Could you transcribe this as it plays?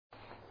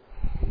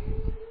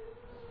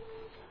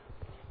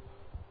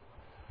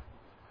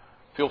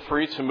Feel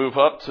free to move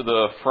up to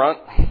the front,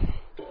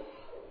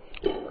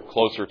 or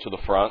closer to the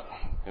front.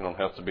 You don't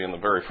have to be in the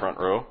very front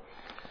row.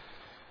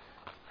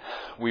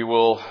 We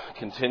will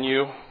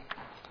continue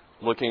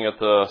looking at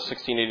the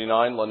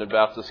 1689 London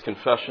Baptist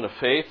Confession of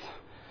Faith.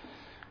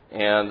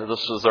 And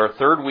this is our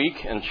third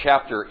week in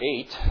chapter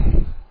 8,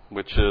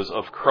 which is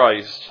of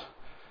Christ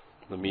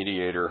the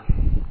Mediator.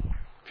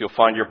 If you'll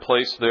find your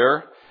place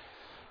there,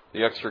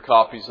 the extra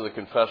copies of the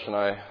confession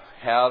I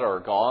had are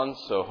gone,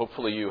 so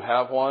hopefully you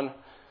have one.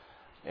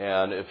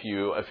 And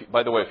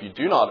by the way, if you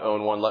do not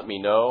own one, let me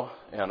know,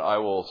 and I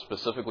will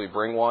specifically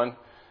bring one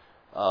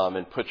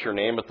and put your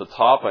name at the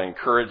top. I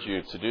encourage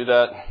you to do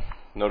that.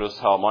 Notice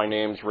how my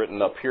name's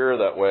written up here.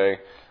 That way,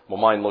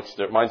 well,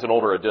 mine's an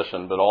older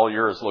edition, but all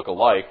yours look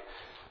alike.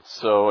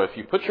 So if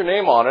you put your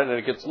name on it and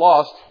it gets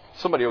lost,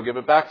 somebody will give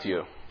it back to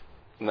you.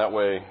 And that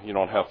way, you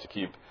don't have to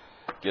keep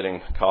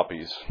getting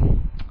copies.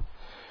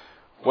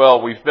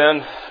 Well, we've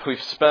spent,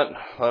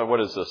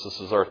 what is this? This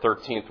is our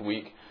 13th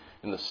week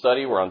in the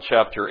study. We're on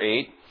chapter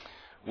 8.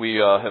 We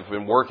have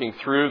been working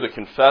through the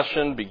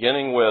confession,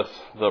 beginning with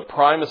the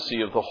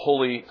primacy of the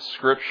Holy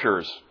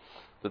Scriptures,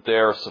 that they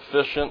are a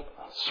sufficient,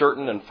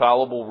 certain,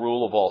 infallible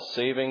rule of all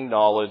saving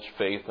knowledge,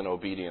 faith, and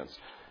obedience.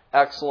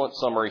 Excellent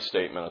summary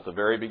statement at the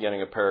very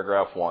beginning of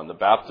paragraph 1. The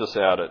Baptists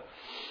added,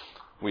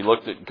 we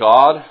looked at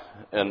God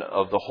and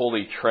of the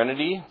Holy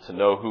Trinity to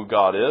know who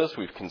God is.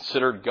 We've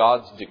considered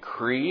God's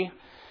decree.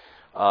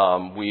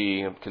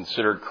 We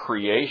considered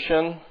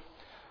creation,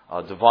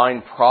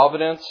 divine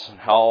providence, and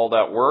how all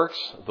that works,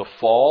 the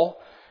fall,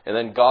 and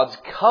then God's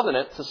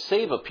covenant to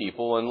save a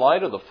people in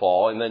light of the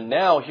fall. And then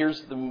now here's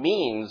the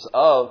means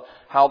of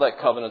how that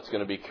covenant's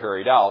going to be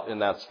carried out,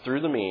 and that's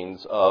through the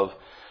means of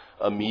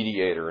a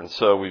mediator. And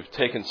so we've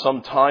taken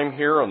some time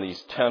here on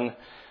these 10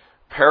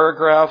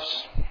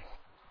 paragraphs.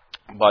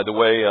 By the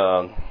way,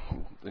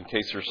 in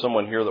case there's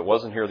someone here that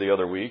wasn't here the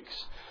other weeks,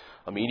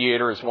 a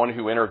mediator is one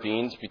who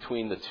intervenes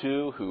between the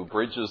two, who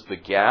bridges the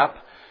gap,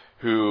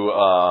 who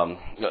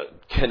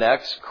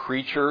connects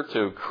creature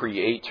to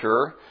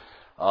creator.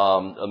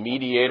 A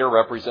mediator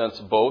represents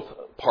both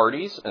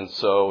parties, and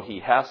so he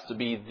has to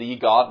be the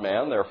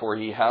God-man. Therefore,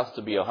 he has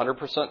to be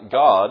 100%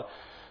 God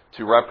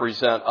to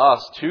represent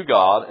us to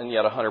God, and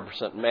yet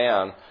 100%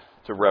 man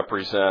to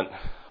represent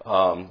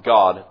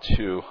God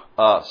to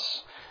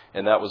us.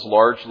 And that was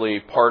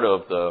largely part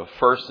of the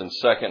first and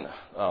second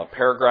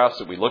paragraphs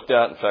that we looked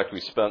at. In fact,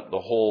 we spent the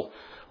whole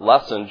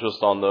lesson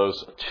just on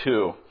those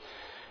two.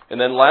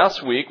 And then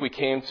last week we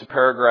came to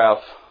paragraph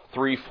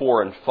 3,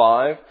 4, and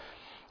 5.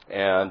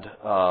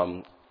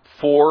 And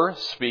 4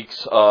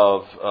 speaks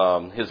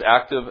of his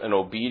active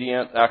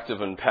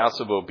and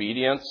passive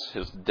obedience,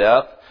 his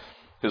death,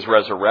 his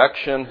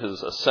resurrection,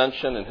 his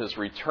ascension, and his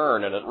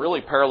return. And it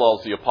really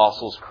parallels the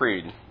Apostles'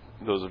 Creed.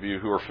 Those of you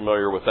who are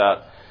familiar with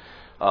that,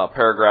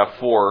 paragraph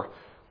 4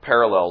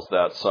 parallels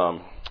that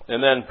some.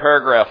 And then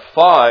paragraph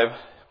 5,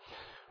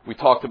 we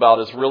talked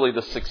about is really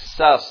the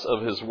success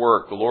of his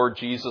work. The Lord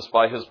Jesus,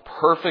 by his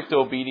perfect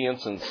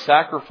obedience and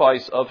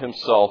sacrifice of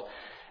himself,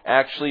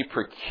 actually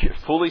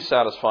fully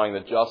satisfying the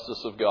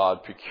justice of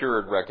God,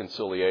 procured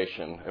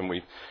reconciliation. And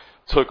we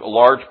took a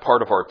large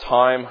part of our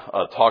time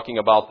talking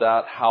about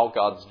that, how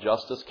God's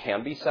justice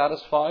can be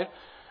satisfied.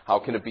 How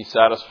can it be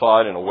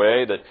satisfied in a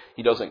way that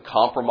he doesn't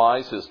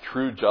compromise his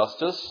true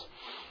justice?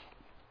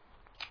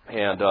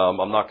 And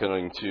I'm not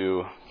going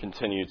to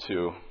continue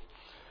to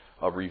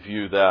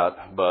review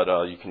that,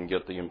 but you can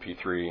get the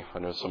MP3. I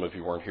know some of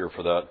you weren't here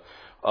for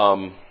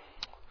that.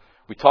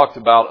 We talked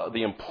about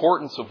the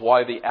importance of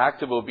why the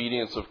active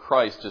obedience of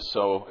Christ is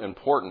so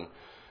important.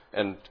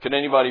 And can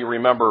anybody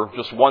remember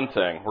just one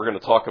thing? We're going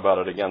to talk about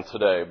it again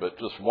today, but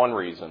just one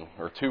reason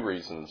or two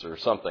reasons or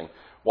something.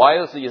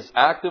 Why is the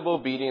active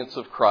obedience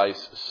of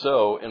Christ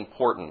so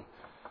important?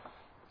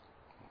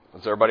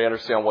 Does everybody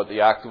understand what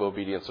the active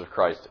obedience of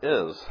Christ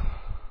is?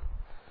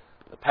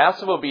 The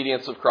passive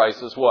obedience of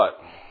Christ is what?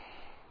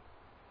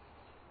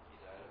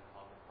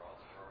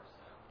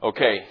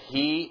 Okay,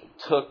 he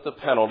took the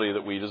penalty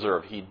that we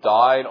deserve. He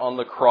died on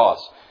the cross.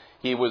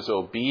 He was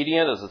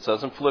obedient, as it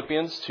says in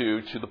Philippians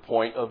 2, to the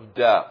point of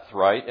death,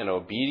 right? In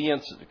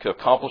obedience,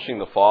 accomplishing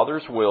the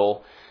Father's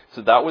will.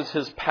 So that was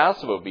his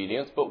passive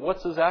obedience, but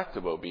what's his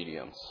active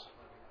obedience?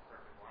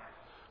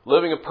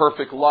 Living a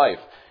perfect life.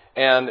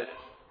 And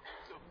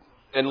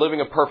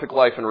living a perfect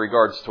life in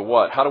regards to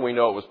what? How do we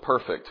know it was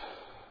perfect?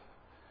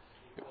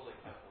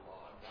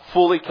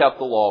 Fully kept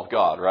the law of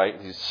God, right?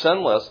 He's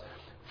sinless,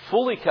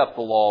 fully kept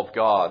the law of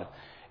God.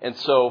 And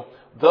so,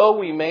 though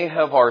we may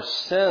have our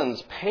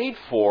sins paid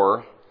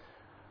for,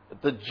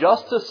 the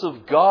justice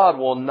of God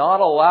will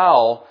not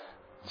allow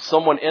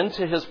someone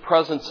into his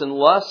presence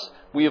unless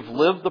we have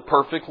lived the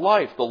perfect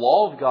life. The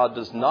law of God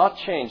does not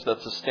change.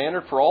 That's a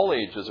standard for all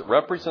ages. It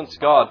represents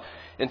God.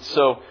 And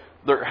so,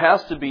 there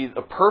has to be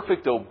a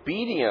perfect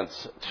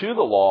obedience to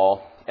the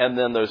law, and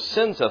then those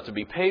sins have to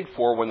be paid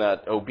for when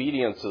that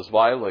obedience is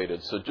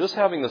violated. So just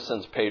having the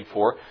sins paid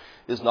for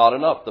is not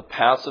enough. The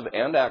passive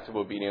and active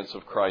obedience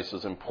of Christ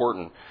is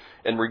important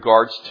in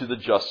regards to the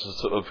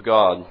justice of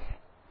God.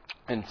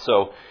 And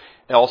so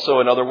Also,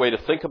 another way to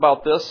think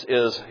about this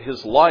is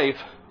his life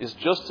is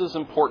just as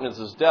important as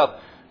his death,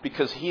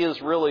 because he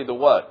is really the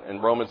what? In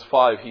Romans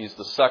 5, he's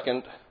the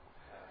second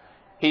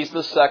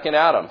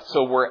Adam.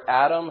 So where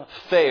Adam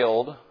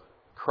failed,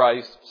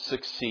 Christ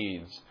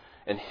succeeds.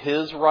 And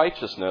his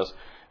righteousness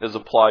is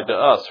applied to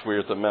us.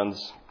 We're at the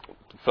men's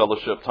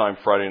fellowship time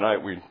Friday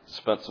night. We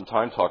spent some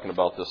time talking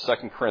about this.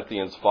 2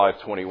 Corinthians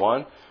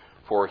 5:21.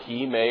 For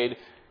he made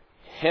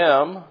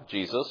him,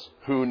 Jesus,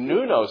 who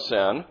knew no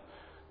sin,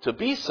 to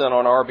be sin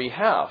on our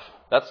behalf.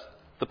 That's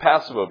the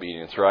passive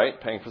obedience, right?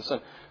 Paying for sin.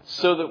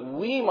 So that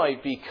we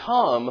might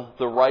become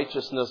the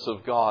righteousness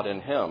of God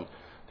in him.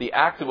 The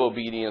active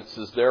obedience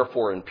is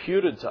therefore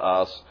imputed to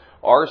us.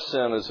 Our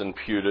sin is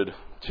imputed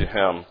to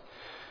him.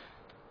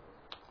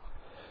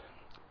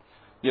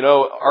 You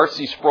know,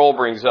 R.C. Sproul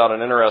brings out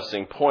an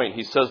interesting point.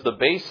 He says the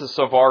basis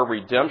of our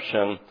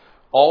redemption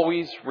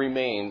always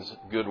remains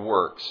good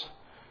works.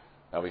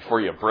 Now,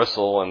 before you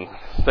bristle and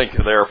think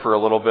there for a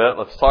little bit,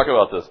 let's talk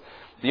about this.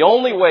 The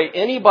only way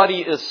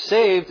anybody is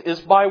saved is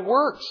by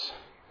works.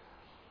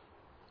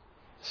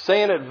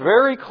 Saying it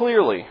very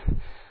clearly,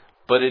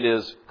 but it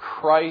is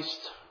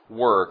Christ's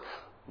work,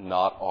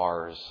 not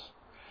ours.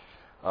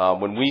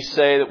 When we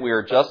say that we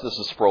are just, this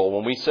is Sproul,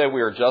 when we say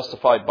we are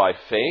justified by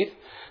faith,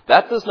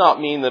 that does not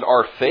mean that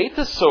our faith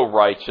is so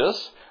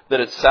righteous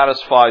that it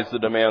satisfies the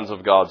demands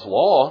of God's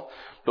law.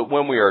 But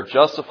when we are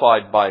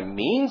justified by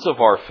means of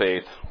our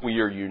faith, we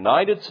are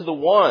united to the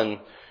one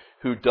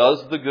who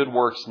does the good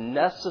works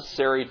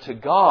necessary to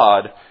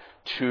God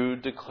to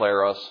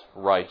declare us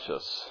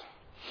righteous.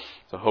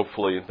 So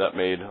hopefully that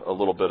made a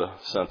little bit of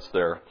sense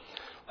there.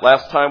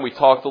 Last time we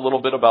talked a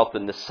little bit about the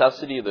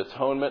necessity of the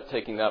atonement,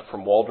 taking that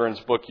from Waldron's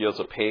book. He has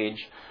a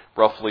page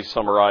roughly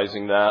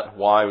summarizing that.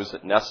 Why was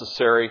it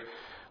necessary?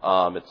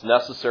 It's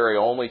necessary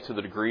only to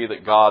the degree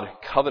that God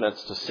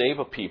covenants to save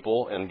a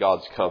people in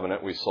God's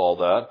covenant. We saw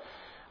that.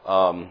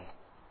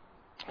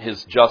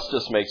 His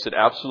justice makes it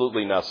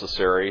absolutely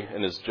necessary,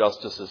 and his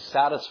justice is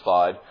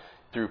satisfied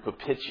through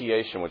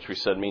propitiation, which we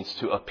said means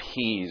to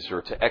appease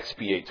or to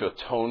expiate, to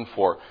atone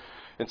for.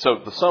 And so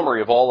the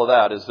summary of all of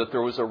that is that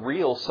there was a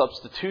real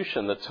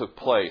substitution that took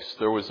place.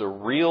 There was a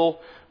real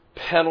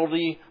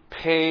penalty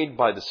paid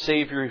by the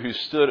Savior who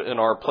stood in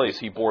our place.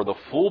 He bore the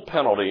full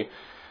penalty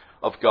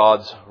of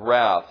God's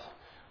wrath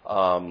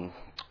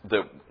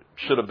that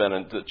should have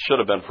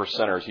been for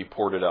sinners. He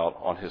poured it out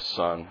on his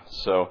Son.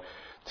 So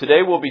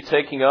today we'll be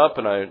taking up,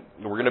 and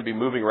we're going to be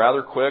moving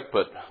rather quick,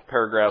 but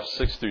paragraphs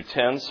 6 through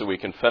 10, so we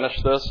can finish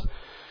this.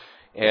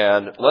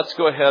 And let's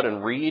go ahead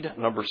and read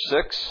number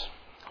 6.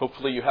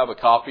 Hopefully you have a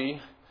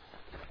copy.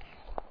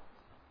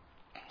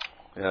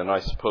 And I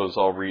suppose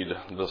I'll read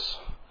this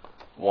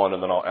one,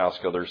 and then I'll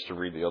ask others to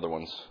read the other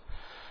ones.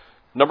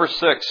 Number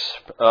 6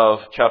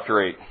 of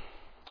chapter 8.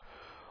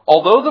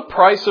 Although the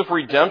price of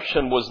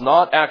redemption was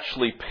not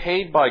actually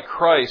paid by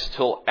Christ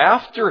till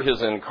after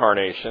his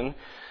incarnation,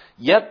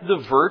 yet the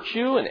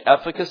virtue and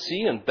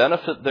efficacy and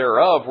benefit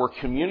thereof were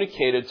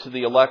communicated to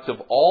the elect of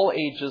all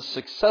ages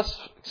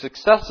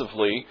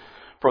successively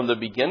from the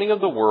beginning of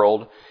the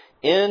world,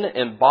 in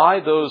and by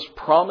those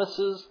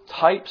promises,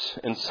 types,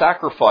 and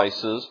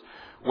sacrifices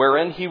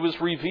wherein he was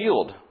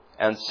revealed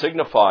and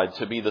signified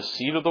to be the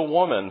seed of the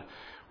woman,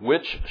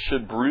 which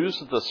should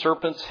bruise the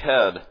serpent's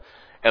head,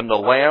 and the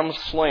Lamb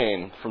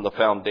slain from the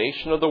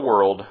foundation of the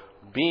world,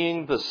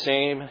 being the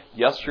same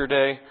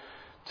yesterday,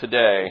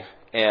 today,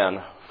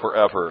 and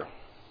forever.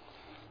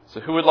 So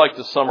who would like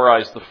to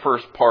summarize the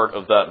first part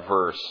of that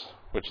verse,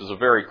 which is a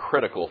very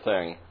critical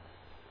thing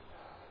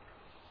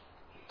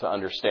to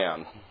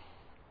understand?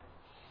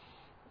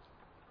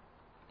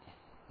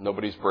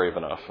 Nobody's brave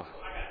enough.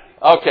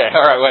 Okay,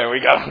 all right, wait, we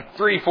got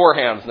 3-4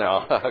 hands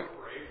now.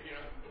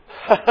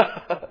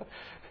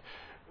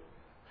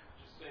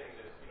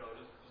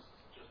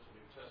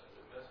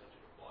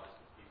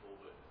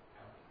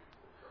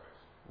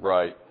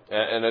 Right,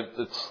 and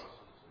it's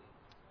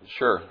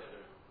sure.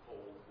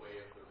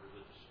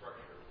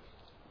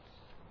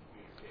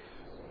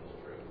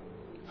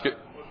 Good.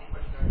 One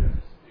question I have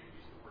is they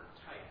use the word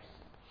types,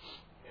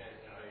 and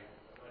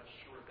I'm not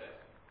sure what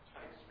that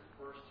types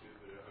refers to,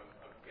 but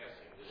I'm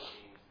guessing that it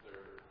means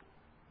they're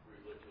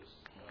religious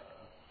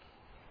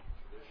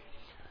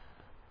traditions.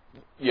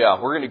 Yeah,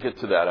 we're going to get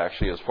to that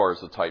actually as far as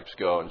the types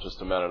go in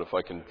just a minute if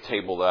I can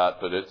table that,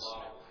 but it's...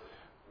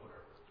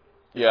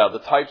 Yeah, the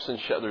types and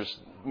there's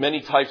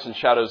many types and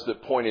shadows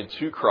that pointed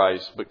to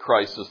Christ, but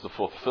Christ is the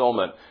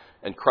fulfillment,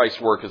 and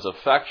Christ's work is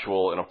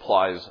effectual and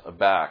applies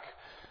back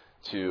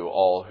to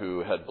all who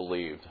had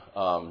believed.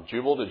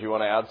 Jubal, did you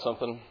want to add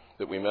something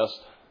that we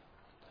missed?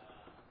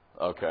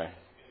 Okay.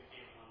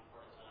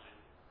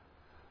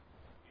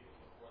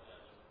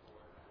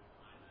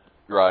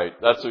 Right.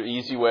 That's an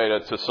easy way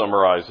to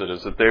summarize it,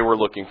 is that they were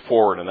looking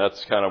forward, and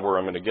that's kind of where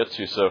I'm going to get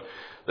to. So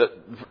that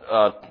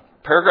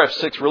paragraph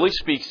 6 really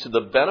speaks to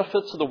the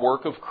benefits of the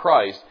work of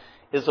Christ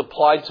is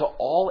applied to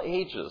all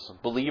ages,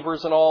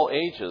 believers in all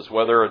ages,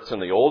 whether it's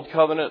in the Old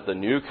Covenant, the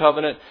New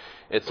Covenant.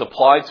 It's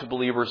applied to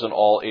believers in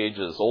all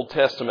ages. Old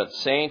Testament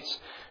saints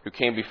who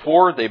came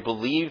before. They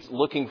believed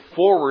looking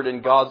forward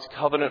in God's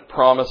covenant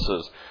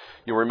promises.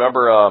 You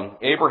remember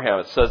Abraham,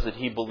 it says that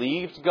he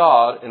believed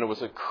God and it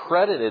was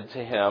accredited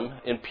to him,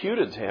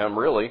 imputed to him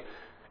really,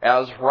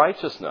 as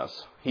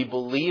righteousness. He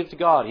believed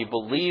God. He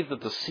believed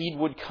that the seed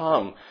would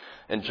come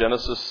in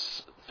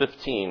Genesis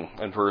 15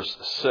 and verse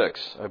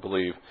 6, I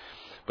believe.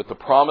 But the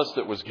promise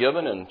that was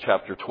given in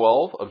chapter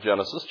 12 of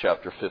Genesis,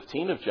 chapter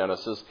 15 of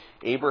Genesis,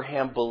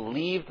 Abraham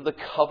believed the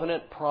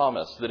covenant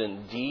promise that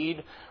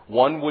indeed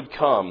one would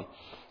come,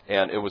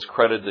 and it was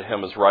credited to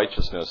him as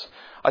righteousness.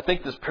 I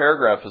think this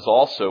paragraph is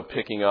also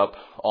picking up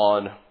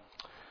on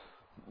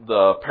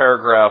the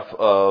paragraph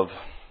of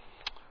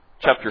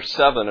chapter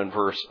 7 and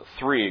verse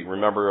 3,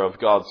 remember, of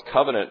God's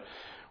covenant,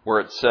 where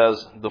it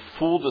says, the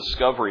full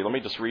discovery. Let me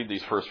just read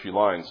these first few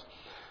lines.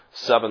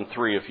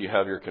 7:3, if you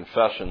have your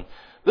confession.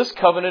 This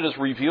covenant is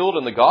revealed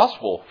in the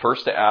gospel,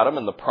 first to Adam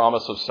and the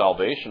promise of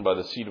salvation by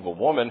the seed of a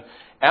woman,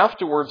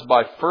 afterwards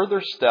by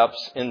further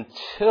steps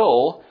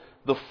until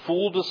the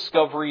full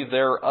discovery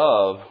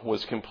thereof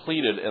was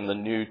completed in the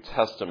New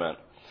Testament.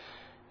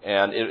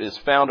 And it is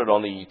founded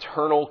on the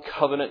eternal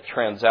covenant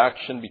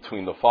transaction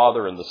between the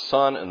Father and the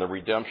Son and the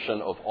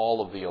redemption of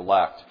all of the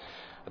elect.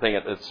 I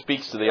think it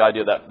speaks to the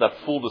idea that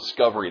full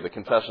discovery. The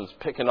confession's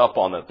picking up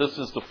on that. This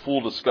is the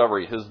full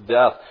discovery. His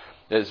death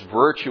is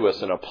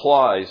virtuous and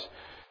applies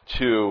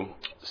to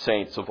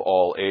saints of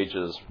all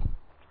ages.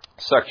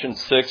 Section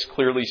 6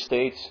 clearly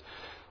states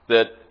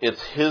that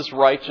it's his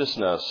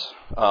righteousness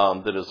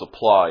that is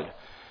applied.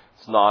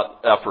 It's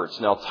not efforts.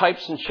 Now,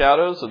 types and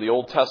shadows of the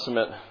Old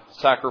Testament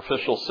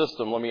sacrificial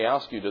system, let me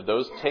ask you, did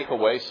those take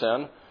away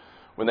sin?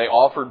 When they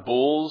offered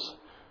bulls,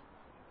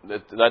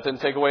 that didn't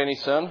take away any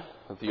sin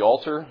at the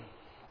altar,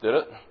 did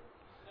it? No, it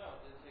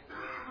didn't take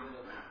away any sin,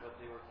 but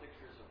they were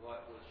pictures of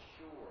what was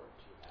sure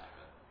to happen.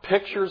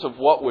 Pictures of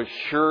what was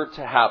sure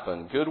to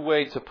happen. Good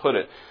way to put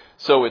it.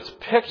 So it's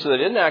pictures that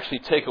didn't actually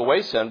take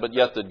away sin, but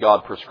yet did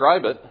God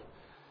prescribe it?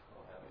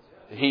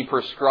 He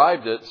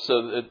prescribed it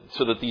so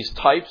that these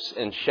types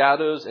and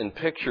shadows and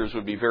pictures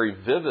would be very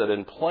vivid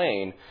and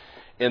plain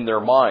in their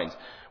minds.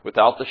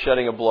 Without the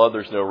shedding of blood,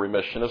 there's no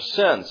remission of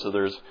sin. So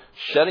there's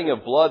shedding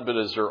of blood, but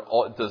is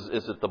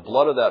it the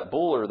blood of that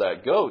bull or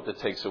that goat that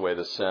takes away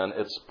the sin?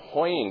 It's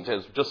pointing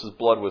to, just as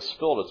blood was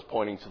spilled, it's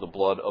pointing to the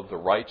blood of the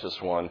righteous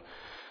one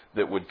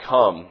that would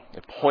come.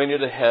 It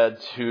pointed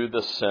ahead to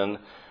the sin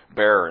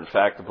bearer. In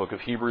fact, the book of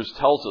Hebrews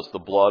tells us the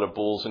blood of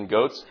bulls and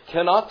goats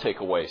cannot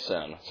take away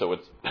sin. So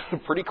it's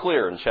pretty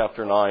clear in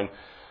chapter 9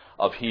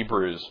 of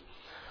Hebrews.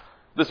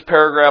 This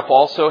paragraph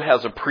also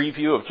has a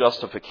preview of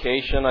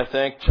justification, I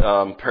think.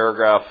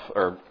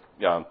 Chapter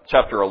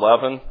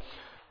 11.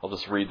 I'll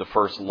just read the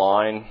first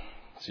line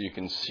so you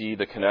can see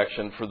the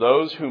connection. For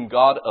those whom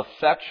God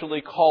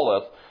effectually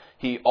calleth,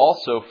 he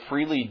also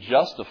freely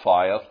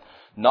justifieth,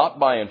 not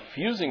by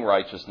infusing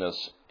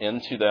righteousness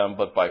into them,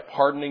 but by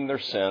pardoning their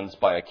sins,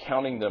 by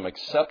accounting them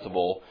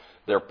acceptable,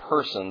 their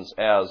persons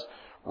as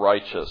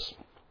righteous.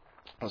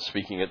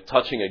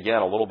 Touching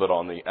again a little bit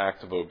on the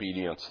act of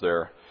obedience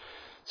there.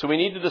 So we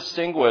need to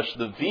distinguish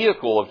the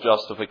vehicle of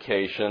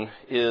justification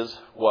is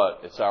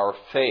what? It's our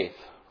faith,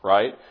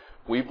 right?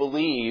 We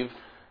believe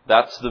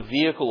that's the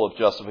vehicle of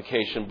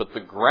justification, but the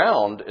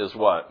ground is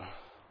what?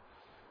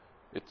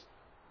 It's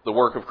the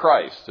work of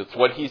Christ. It's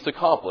what he's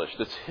accomplished.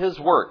 It's his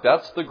work.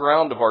 That's the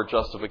ground of our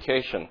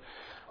justification.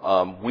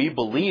 We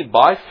believe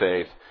by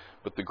faith,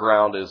 but the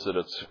ground is that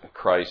it's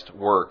Christ's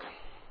work.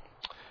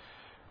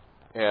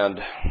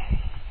 And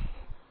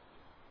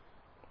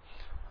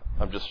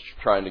I'm just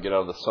trying to get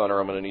out of the sun,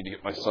 or I'm going to need to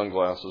get my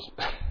sunglasses.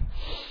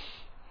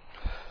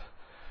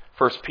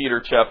 1 Peter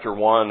chapter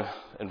 1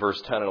 and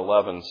verse 10 and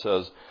 11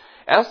 says,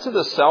 as to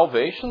the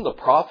salvation, the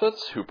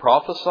prophets who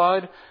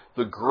prophesied,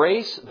 the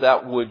grace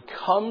that would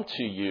come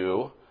to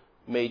you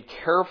made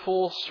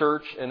careful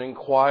search and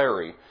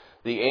inquiry.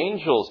 The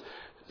angels,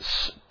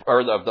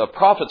 or the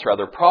prophets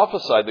rather,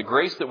 prophesied the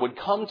grace that would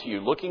come to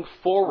you, looking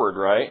forward,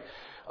 right?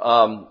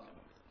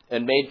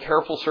 And made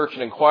careful search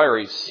and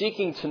inquiry,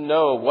 seeking to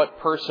know what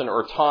person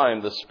or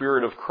time the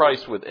Spirit of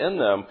Christ within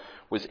them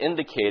was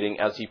indicating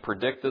as he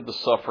predicted the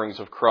sufferings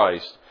of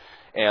Christ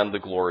and the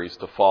glories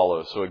to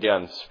follow. So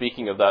again,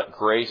 speaking of that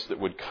grace that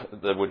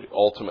would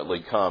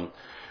ultimately come.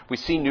 We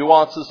see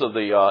nuances of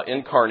the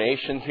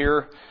incarnation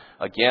here.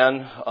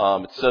 Again,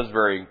 it says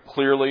very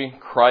clearly,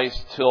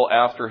 Christ till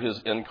after his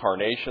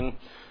incarnation.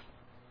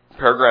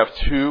 Paragraph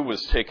 2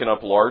 was taken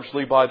up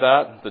largely by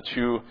that, the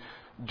two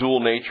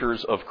dual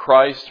natures of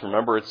Christ.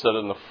 Remember, it said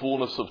in the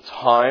fullness of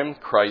time,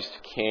 Christ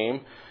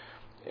came.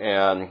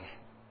 And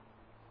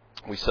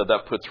we said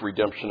that puts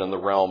redemption in the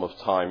realm of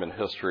time and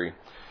history.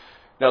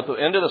 Now, at the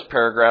end of this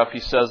paragraph, he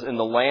says, in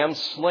the Lamb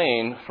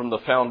slain from the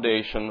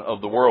foundation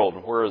of the world.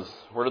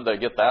 Where did they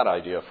get that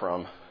idea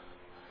from?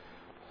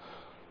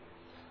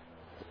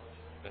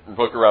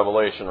 Book of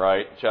Revelation,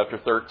 right? Chapter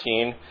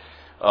 13,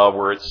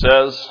 where it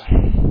says,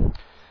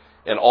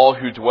 and all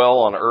who dwell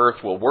on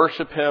earth will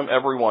worship him,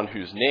 everyone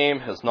whose name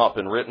has not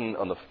been written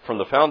from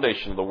the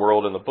foundation of the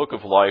world in the book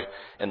of life,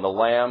 and the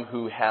Lamb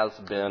who has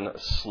been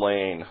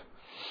slain.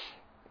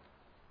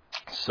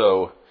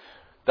 So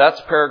that's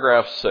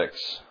paragraph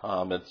 6.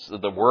 It's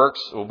the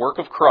work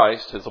of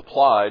Christ is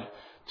applied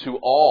to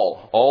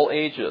all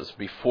ages,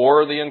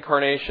 before the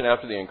incarnation,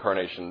 after the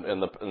incarnation.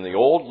 In the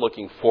old,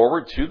 looking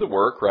forward to the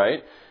work,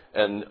 right?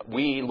 And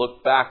we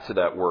look back to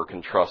that work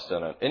and trust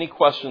in it. Any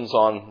questions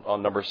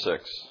on number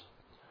 6?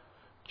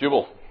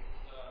 Jubal.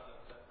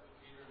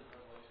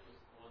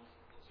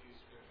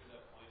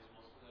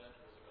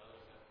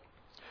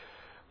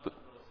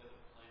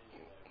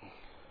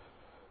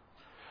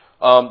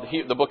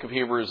 The book of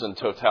Hebrews in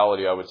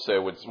totality, I would say,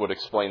 would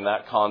explain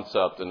that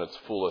concept in its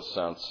fullest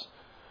sense.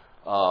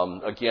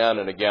 Again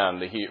and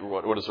again,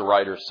 what does the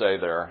writer say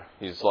there?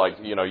 He's like,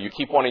 you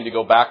keep wanting to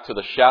go back to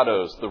the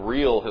shadows. The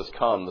real has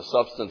come. The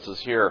substance is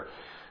here.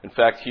 In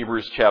fact,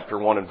 Hebrews chapter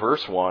 1 and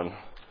verse 1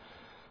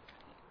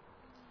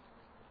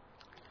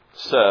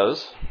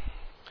 says,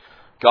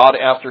 God,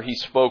 after He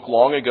spoke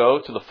long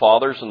ago to the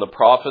fathers and the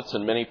prophets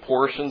in many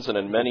portions and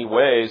in many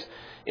ways,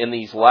 in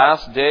these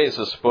last days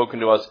has spoken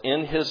to us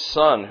in His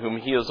Son, whom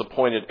He has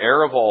appointed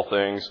heir of all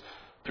things,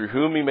 through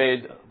whom He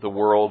made the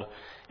world.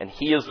 And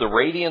He is the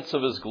radiance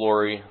of His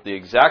glory, the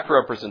exact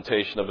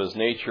representation of His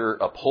nature,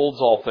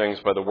 upholds all things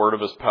by the word of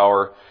His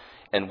power.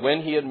 And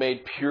when He had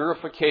made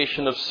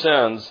purification of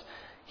sins,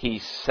 He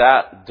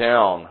sat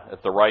down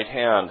at the right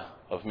hand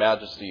of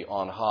majesty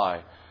on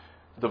high.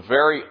 The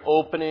very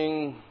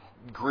opening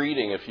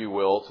greeting, if you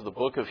will, to the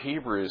book of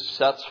Hebrews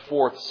sets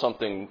forth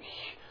something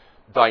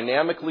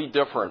dynamically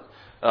different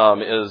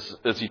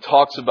as he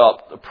talks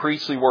about the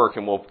priestly work,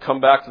 and we'll come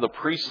back to the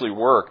priestly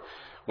work.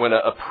 When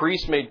a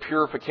priest made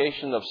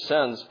purification of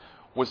sins,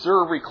 was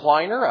there a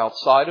recliner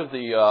outside of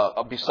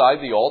beside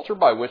the altar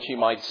by which he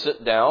might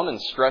sit down and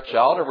stretch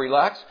out and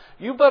relax?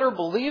 You better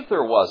believe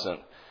there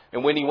wasn't.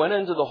 And when he went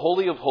into the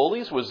Holy of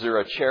Holies, was there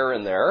a chair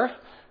in there?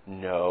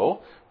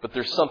 No. But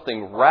there's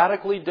something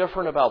radically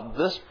different about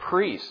this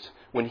priest.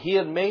 When he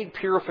had made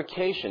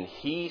purification,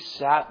 he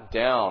sat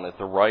down at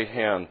the right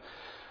hand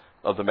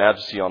of the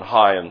majesty on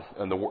high. And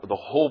the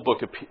whole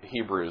book of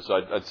Hebrews,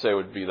 I'd say,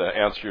 would be the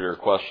answer to your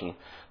question.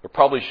 There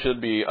probably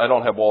should be. I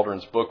don't have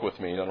Waldron's book with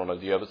me. I don't know.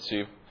 Do you have it,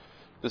 Steve?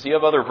 Does he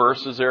have other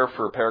verses there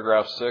for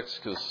paragraph 6?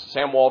 Because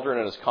Sam Waldron,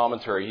 in his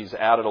commentary, he's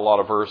added a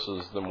lot of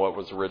verses than what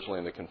was originally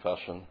in the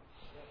confession.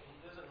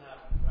 He doesn't have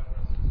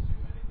references to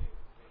anything in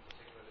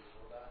particular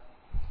before that.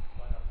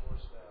 But of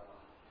course, the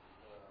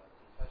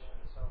confession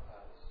itself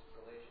has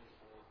Galatians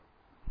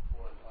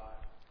 4 and 5,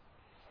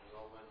 and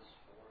Romans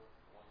 4,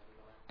 1 through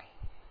 9,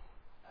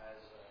 as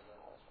the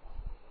last one,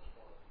 the first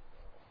part of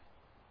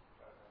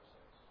paragraph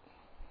 6.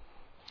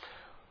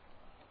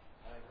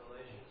 And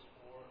Galatians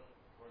 4,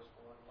 verse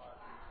 4 and 5,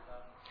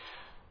 that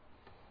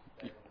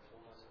in the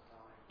fullness of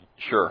time.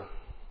 Sure.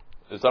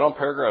 Is that on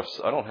paragraphs?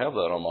 I don't have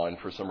that on mine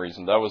for some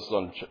reason. That was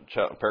on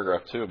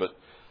paragraph 2, but...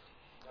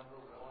 Number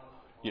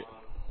 1,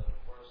 on the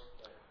first,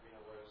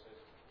 where it says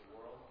the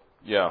world.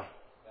 Yeah.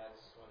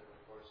 That's when it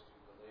refers to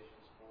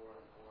Galatians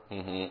 4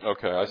 and 4.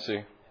 Okay, I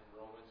see. And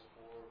Romans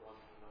 4, 1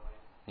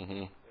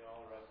 through 9. They're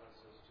all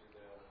references to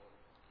the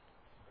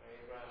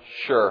Abraham.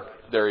 Sure.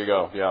 There you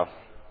go. Yeah.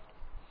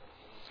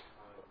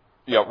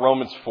 Yeah,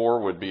 Romans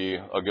 4 would be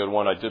a good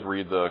one. I did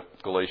read the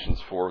Galatians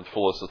 4. The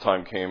fullest of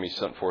time came, He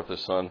sent forth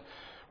His Son.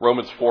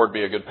 Romans 4 would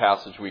be a good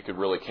passage we could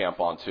really camp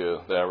on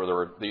too. There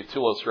were the two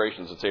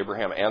illustrations. It's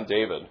Abraham and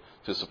David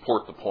to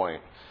support the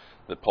point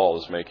that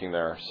Paul is making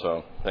there.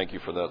 So thank you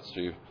for that,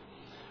 Steve.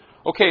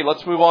 Okay,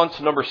 let's move on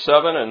to number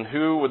 7. And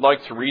who would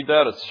like to read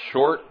that? It's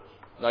short,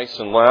 nice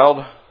and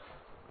loud.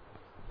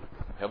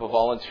 Have a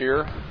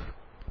volunteer?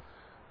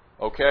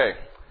 Okay.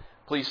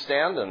 Please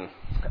stand and...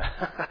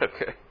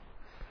 okay.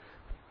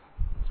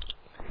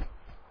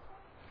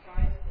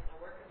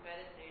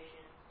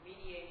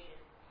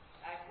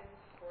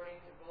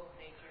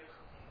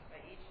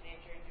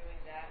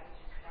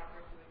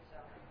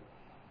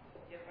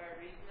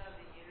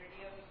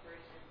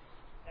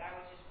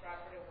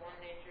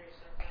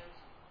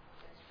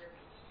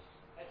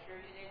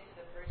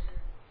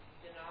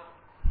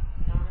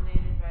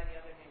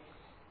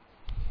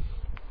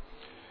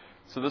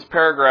 So this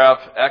paragraph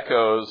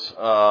echoes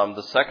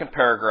the second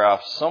paragraph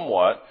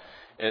somewhat.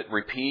 It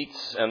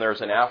repeats, and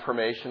there's an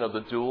affirmation of the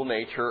dual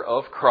nature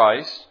of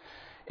Christ.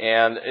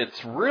 And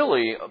it's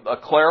really a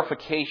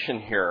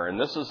clarification here. And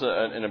this is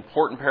an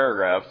important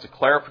paragraph. It's a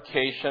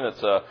clarification.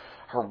 It's a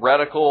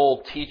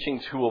heretical teaching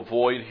to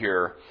avoid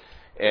here.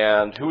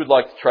 And who would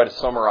like to try to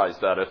summarize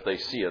that if they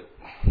see it?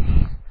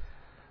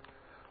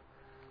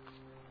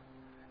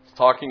 It's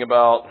talking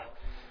about...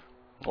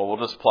 Well,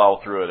 we'll just plow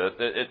through it.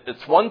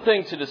 It's one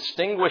thing to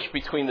distinguish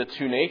between the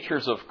two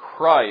natures of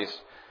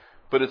Christ,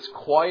 but it's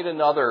quite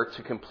another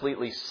to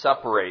completely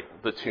separate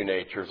the two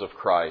natures of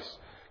Christ.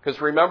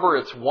 Because remember,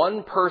 it's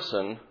one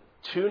person,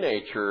 two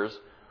natures,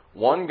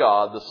 one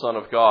God, the Son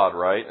of God,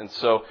 right? And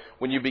so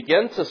when you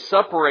begin to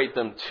separate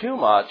them too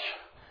much,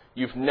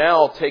 you've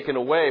now taken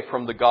away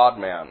from the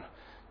God-man.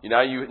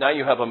 Now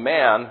you have a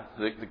man,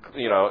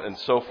 and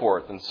so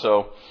forth. And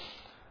so...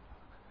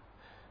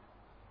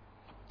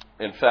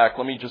 In fact,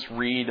 let me just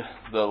read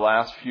the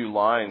last few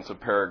lines of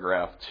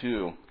paragraph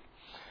 2.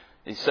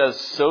 He says,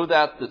 so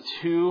that the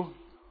two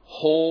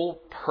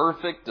whole,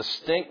 perfect,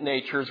 distinct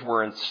natures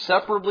were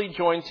inseparably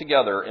joined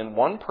together in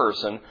one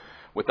person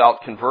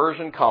without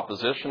conversion,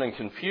 composition, and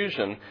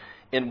confusion,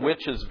 in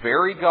which is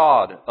very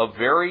God, a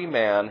very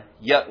man,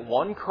 yet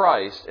one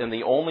Christ, and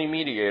the only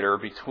mediator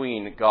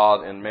between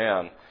God and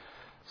man.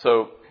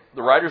 So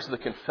the writers of the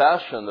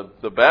Confession,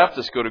 the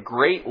Baptists, go to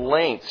great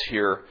lengths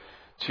here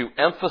to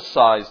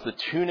emphasize the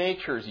two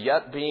natures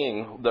yet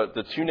being,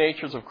 the two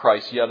natures of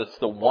Christ, yet it's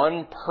the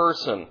one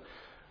person,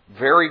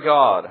 very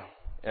God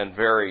and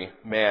very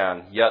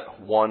man,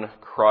 yet one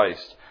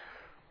Christ.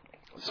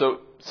 So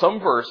some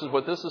verses,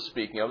 what this is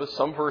speaking of, is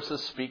some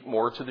verses speak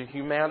more to the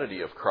humanity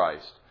of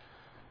Christ.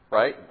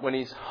 Right? When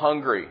he's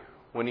hungry,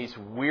 when he's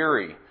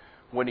weary,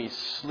 when he's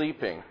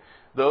sleeping.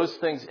 Those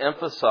things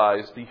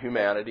emphasize the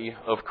humanity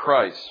of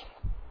Christ.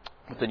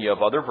 But then you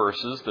have other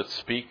verses that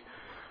speak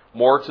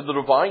more to the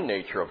divine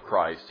nature of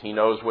Christ. He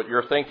knows what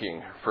you're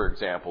thinking, for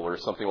example, or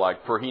something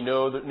like, for he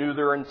knew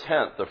their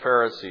intent, the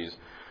Pharisees.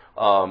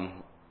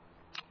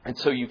 And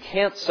so you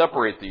can't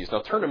separate these.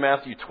 Now turn to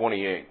Matthew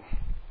 28.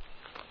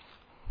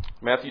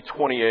 Matthew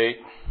 28.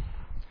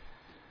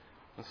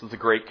 This is the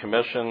Great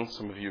Commission.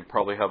 Some of you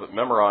probably have it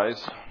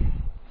memorized.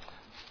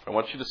 I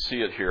want you to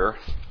see it here.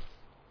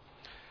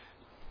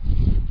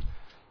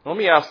 Let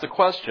me ask the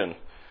question.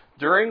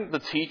 During the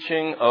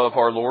teaching of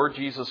our Lord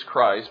Jesus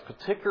Christ,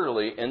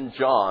 particularly in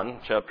John,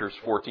 chapters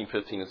 14,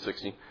 15, and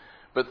 16,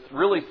 but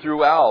really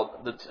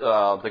throughout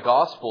the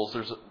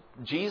Gospels,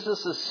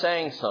 Jesus is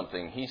saying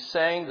something. He's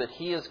saying that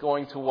he is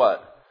going to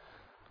what?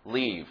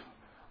 Leave.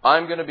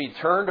 I'm going to be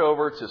turned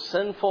over to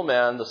sinful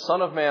men. The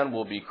Son of Man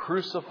will be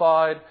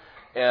crucified.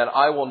 And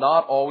I will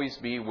not always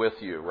be with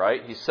you,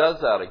 right? He says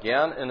that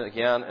again and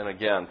again and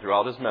again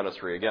throughout his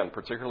ministry. Again,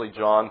 particularly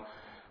John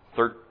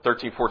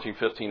 13, 14,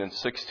 15, and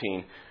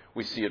 16,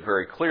 we see it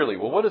very clearly.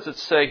 Well, what does it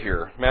say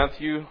here?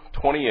 Matthew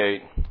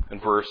 28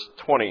 and verse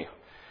 20.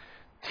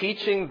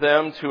 Teaching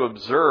them to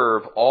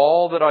observe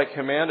all that I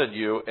commanded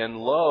you, and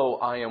lo,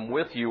 I am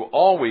with you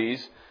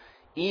always,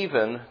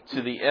 even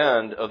to the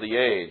end of the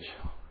age.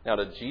 Now,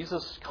 did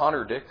Jesus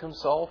contradict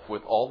himself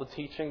with all the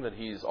teaching that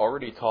he's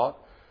already taught?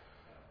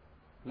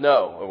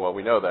 No. Well,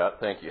 we know that.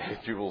 Thank you.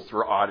 Jules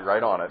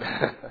right on it.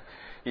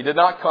 He did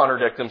not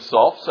contradict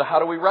himself. So how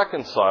do we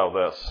reconcile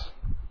this?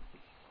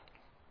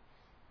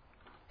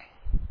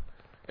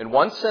 In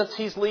one sense,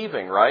 he's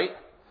leaving, right?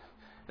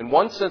 In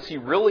one sense, he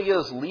really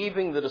is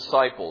leaving the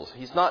disciples.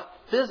 He's not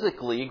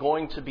physically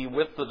going to be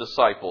with the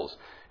disciples.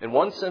 In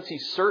one sense,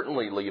 he's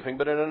certainly leaving,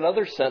 but in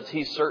another sense,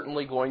 he's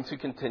certainly going to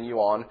continue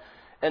on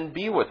and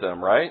be with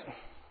them, right?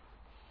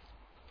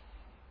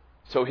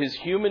 So his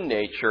human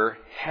nature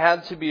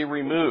had to be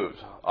removed,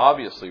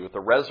 obviously, with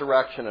the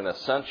resurrection and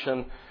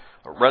ascension,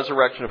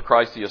 resurrection of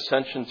Christ, the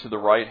ascension to the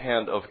right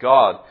hand of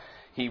God.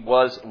 He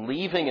was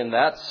leaving in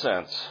that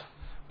sense,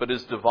 but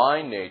his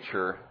divine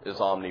nature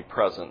is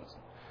omnipresent.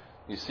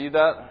 You see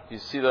that? You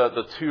see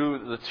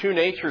the two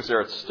natures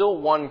there. It's still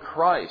one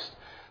Christ.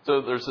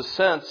 So there's a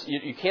sense,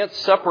 you can't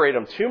separate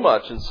them too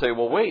much and say,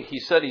 well, wait, he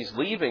said he's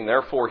leaving,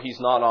 therefore he's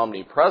not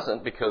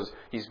omnipresent because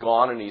he's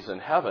gone and he's in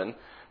heaven.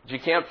 But you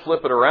can't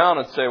flip it around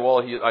and say,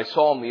 well, I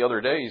saw him the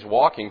other day, he's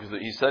walking because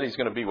he said he's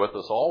going to be with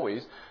us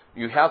always.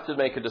 You have to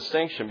make a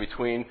distinction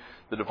between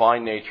the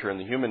divine nature and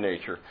the human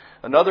nature.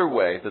 Another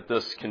way that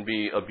this can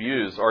be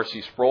abused,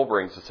 R.C. Sproul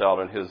brings this out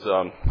in his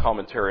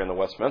commentary on the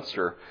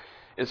Westminster,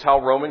 is how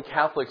Roman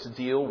Catholics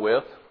deal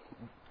with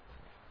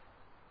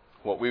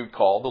what we would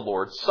call the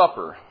Lord's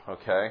Supper.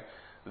 Okay,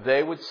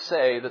 they would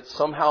say that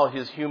somehow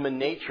his human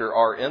nature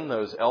are in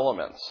those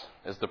elements.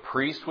 As the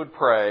priest would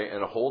pray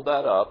and hold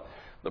that up,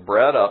 the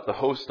bread up, the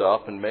host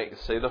up, and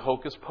say the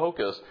hocus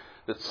pocus,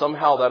 that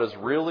somehow that is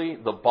really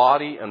the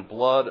body and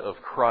blood of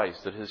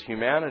Christ, that his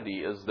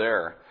humanity is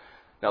there.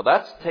 Now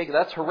that's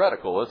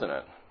heretical, isn't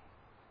it?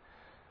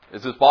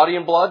 Is his body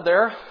and blood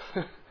there?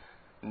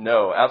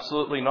 No,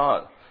 absolutely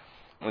not.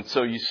 And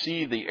so you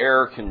see the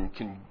error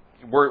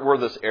where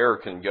this error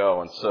can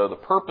go. And so the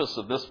purpose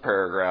of this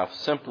paragraph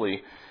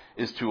simply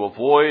is to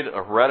avoid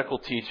a heretical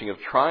teaching of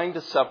trying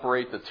to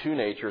separate the two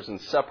natures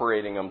and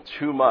separating them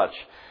too much.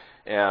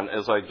 And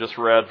as I just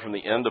read from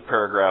the end of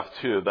paragraph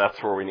 2,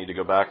 that's where we need to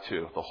go back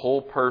to. The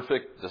whole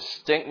perfect,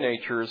 distinct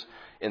natures,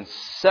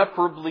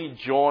 inseparably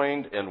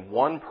joined in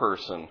one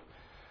person,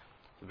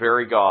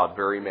 very God,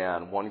 very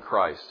man, one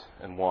Christ,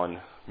 and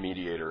one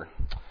mediator.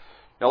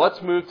 Now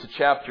let's move to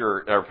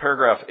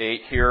paragraph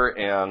 8 here,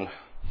 and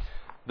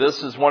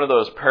this is one of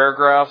those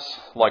paragraphs,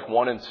 like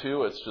 1 and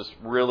 2, it's just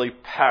really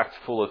packed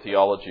full of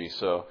theology.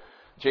 So,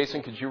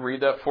 Jason, could you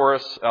read that for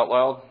us out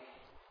loud?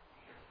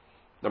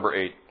 Number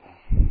 8.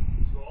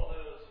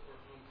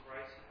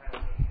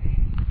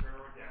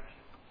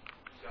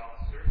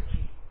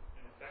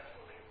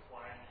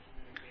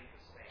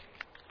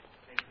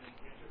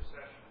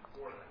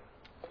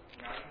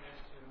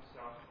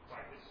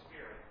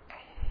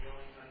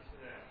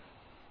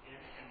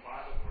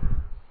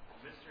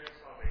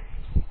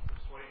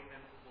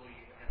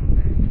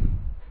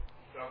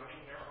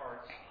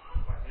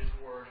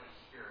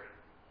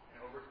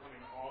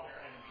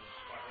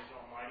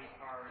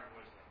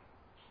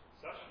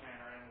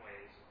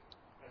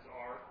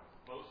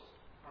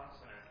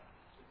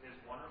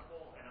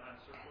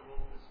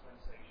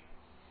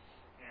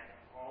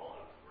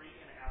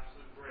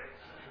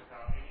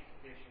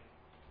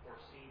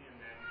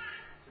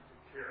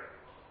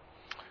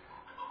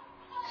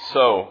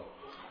 So,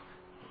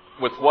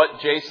 with what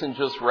Jason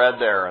just read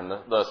there and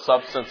the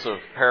substance of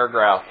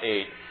paragraph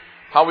 8,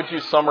 how would you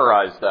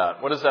summarize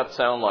that? What does that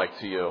sound like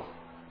to you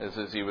as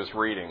he was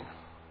reading?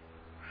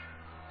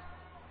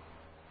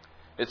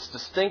 It's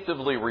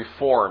distinctively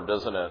reformed,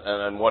 isn't it?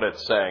 And what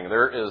it's saying.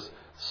 There is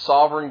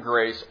sovereign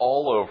grace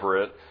all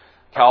over it.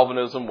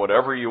 Calvinism,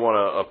 whatever you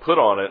want to put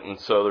on it. And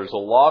so there's a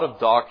lot of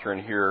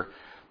doctrine here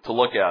to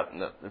look at.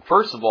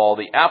 First of all,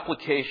 the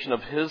application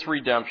of His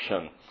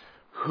redemption.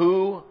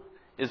 Who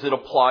is it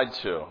applied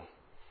to?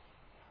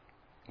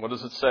 What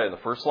does it say in the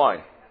first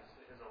line?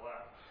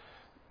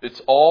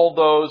 It's all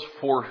those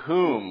for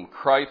whom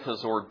Christ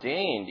has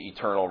ordained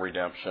eternal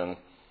redemption.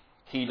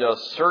 He does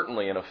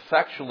certainly and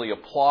effectually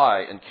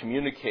apply and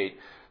communicate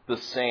the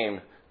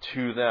same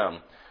to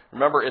them.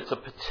 Remember, it's a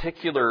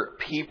particular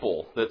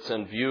people that's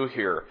in view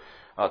here.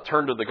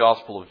 Turn to the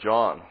Gospel of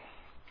John.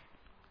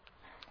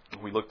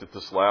 We looked at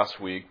this last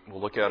week.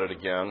 We'll look at it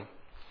again.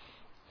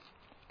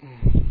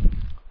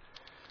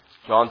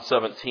 John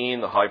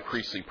 17, the high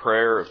priestly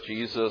prayer of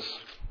Jesus.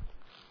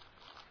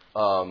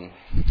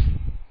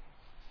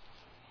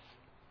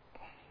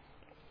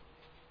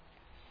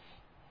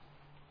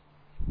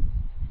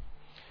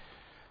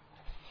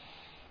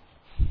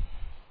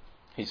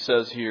 He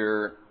says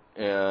here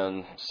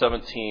in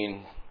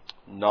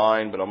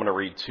 17:9, but I'm going to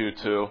read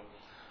 2:2.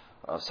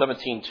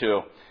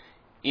 17:2.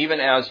 Even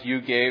as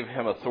you gave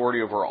him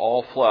authority over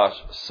all flesh,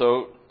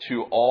 so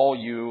to all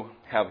you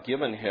have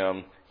given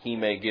him, he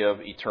may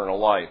give eternal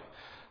life.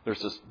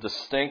 There's this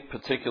distinct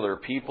particular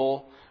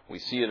people. We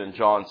see it in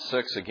John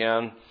 6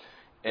 again.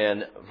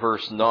 In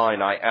verse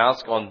 9, I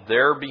ask on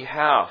their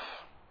behalf,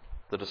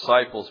 the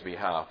disciples'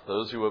 behalf,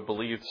 those who have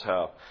believed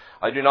have.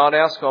 I do not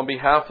ask on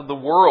behalf of the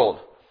world,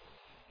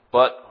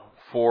 but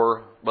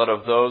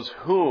of those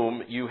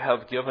whom you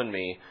have given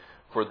me,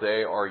 for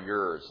they are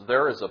yours.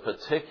 There is a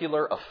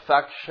particular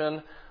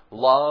affection,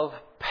 love,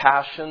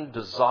 passion,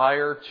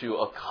 desire to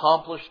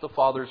accomplish the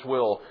Father's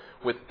will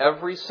with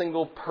every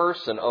single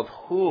person of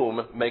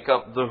whom make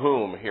up the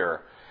whom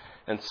here.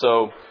 And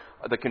so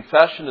the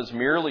confession is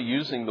merely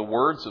using the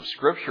words of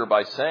Scripture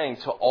by saying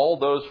to all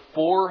those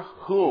for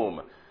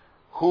whom.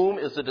 Whom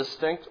is a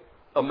distinct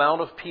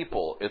amount of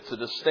people. It's a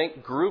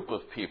distinct group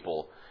of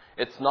people.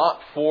 It's not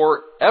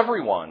for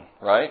everyone,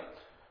 right?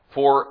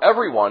 For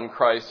everyone,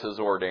 Christ has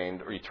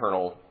ordained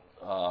eternal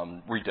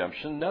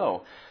redemption.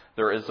 No,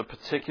 there is a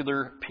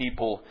particular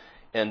people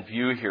in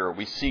view here.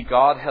 We see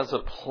God has a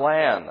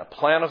plan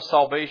of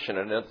salvation,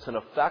 and it's an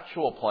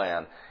effectual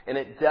plan, and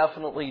it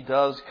definitely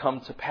does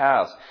come to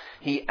pass.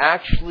 He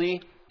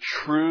actually,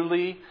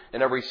 truly,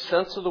 in every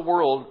sense of the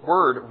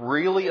word,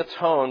 really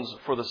atones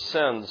for the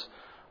sins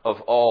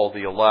of all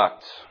the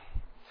elect.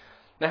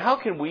 Now, how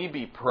can we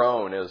be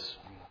prone as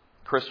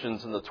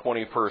Christians in the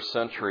 21st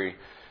century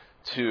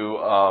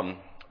to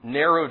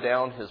narrow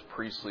down His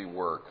priestly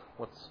work?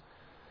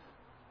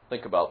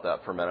 Think about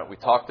that for a minute. We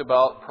talked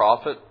about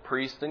prophet,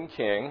 priest, and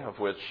king, of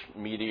which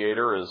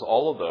mediator is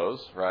all of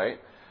those, right?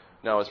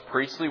 Now, His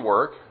priestly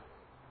work,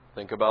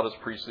 think about His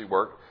priestly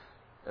work,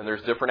 and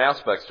there's different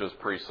aspects to His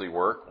priestly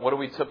work. What do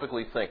we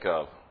typically think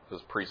of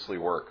His priestly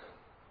work?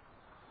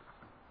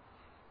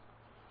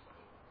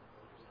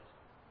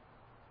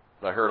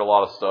 I heard a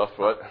lot of stuff,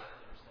 but...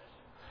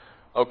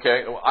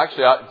 Okay, well,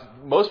 actually,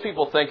 most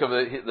people think of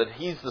it that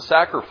He's the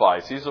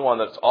sacrifice. He's the one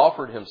that's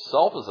offered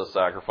Himself as a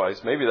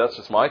sacrifice. Maybe that's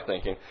just my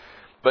thinking.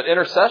 But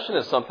intercession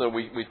is something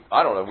we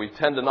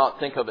tend to not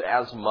think of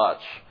as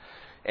much.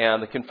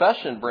 And the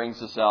confession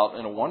brings this out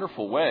in a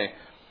wonderful way,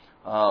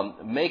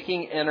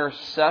 making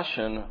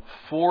intercession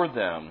for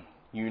them,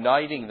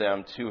 uniting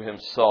them to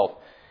Himself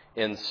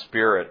in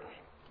spirit.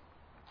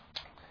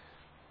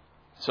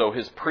 So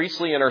His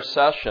priestly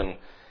intercession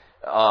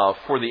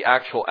for the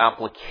actual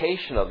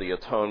application of the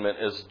atonement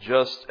is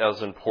just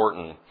as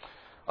important.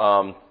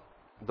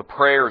 The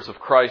prayers of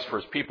Christ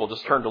for His people.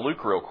 Just turn to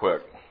Luke real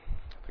quick.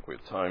 I think we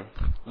have time.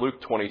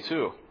 Luke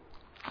 22.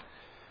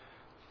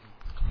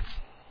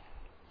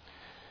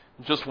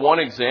 Just one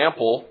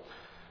example.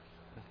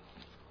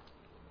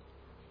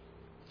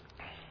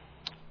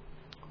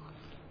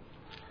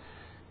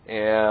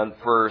 And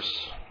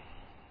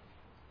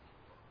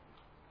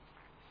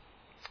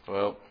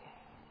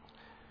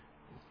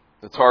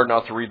it's hard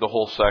not to read the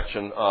whole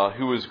section,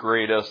 who is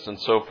greatest and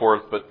so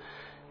forth. But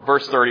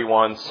verse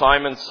 31,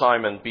 Simon,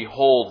 Simon,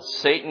 behold,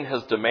 Satan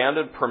has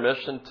demanded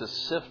permission to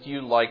sift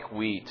you like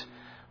wheat,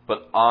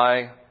 but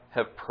I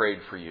have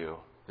prayed for you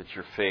that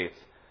your faith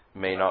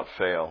may not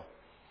fail.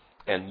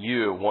 And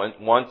you, when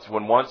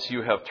once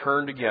you have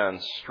turned again,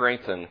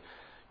 strengthen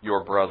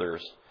your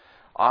brothers.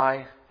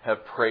 I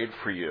have prayed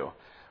for you.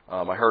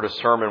 I heard a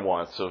sermon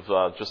once of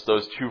just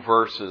those two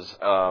verses,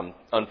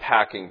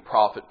 unpacking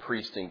prophet,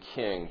 priest, and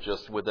king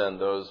just within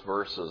those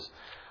verses.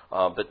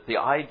 But the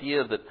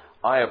idea that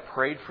I have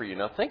prayed for you.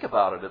 Now think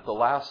about it at the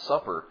Last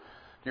Supper.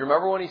 Do you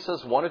remember when He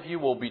says, one of you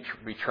will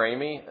betray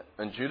me?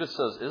 And Judas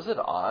says, is it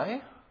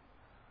I?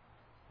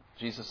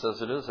 Jesus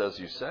says, it is as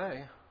you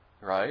say,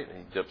 right? And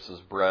He dips His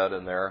bread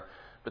in there.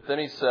 But then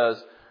He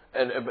says,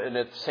 And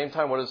at the same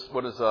time, what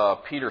does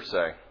Peter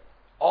say?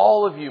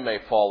 All of you may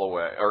fall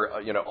away, or,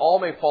 all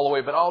may fall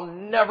away, but I'll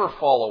never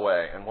fall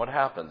away. And what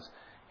happens?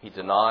 He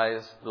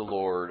denies the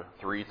Lord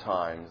 3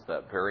 times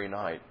that very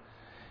night.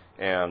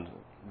 And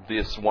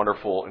this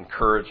wonderful,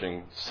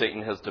 encouraging,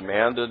 Satan has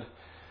demanded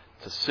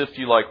to sift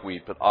you like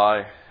wheat, but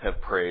I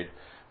have prayed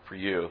for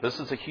you. This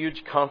is a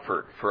huge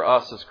comfort for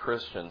us as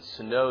Christians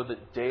to know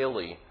that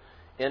daily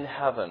in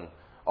heaven,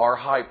 our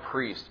high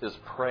priest is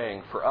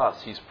praying for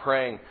us. He's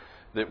praying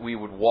that we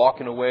would walk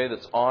in a way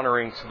that's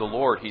honoring to the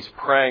Lord. He's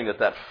praying that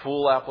that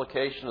full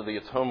application of the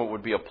atonement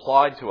would be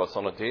applied to us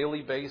on a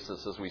daily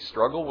basis as we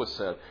struggle with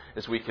sin,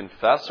 as we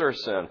confess our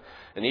sin.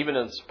 And even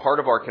as part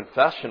of our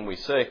confession, we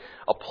say,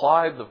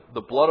 apply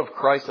the blood of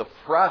Christ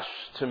afresh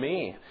to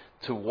me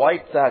to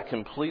wipe that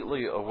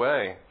completely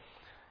away.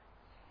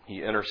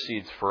 He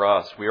intercedes for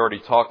us. We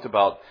already talked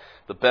about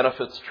the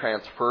benefits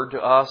transferred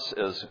to us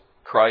as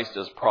Christ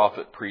as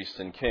prophet, priest,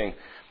 and king.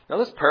 Now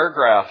this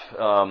paragraph,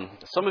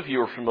 some of you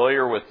are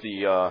familiar with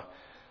the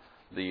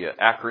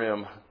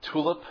acronym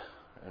TULIP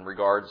in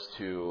regards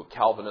to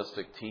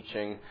Calvinistic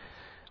teaching.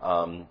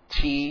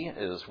 T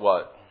is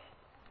what?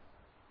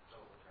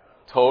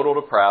 Total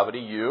depravity.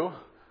 U,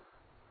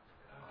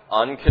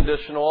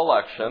 unconditional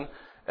election.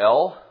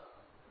 L,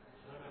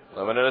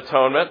 limited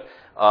atonement.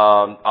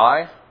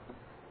 I,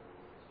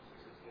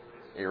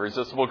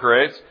 irresistible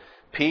grace.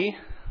 P,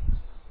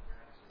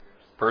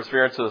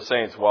 perseverance of the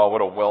saints. Wow, what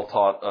a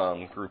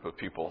well-taught group of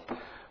people.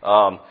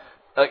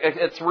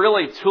 It's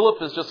really,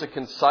 TULIP is just a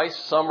concise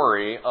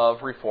summary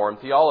of Reformed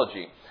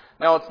theology.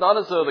 Now, it's not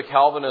as though the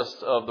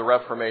Calvinists of the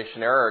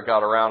Reformation era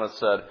got around and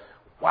said,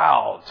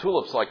 wow,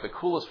 TULIP's like the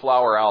coolest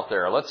flower out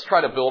there. Let's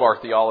try to build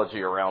our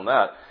theology around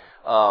that.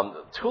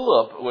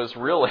 TULIP was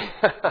really,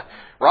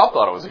 Rob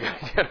thought it was a good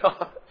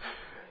idea.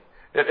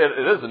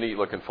 It is a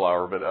neat-looking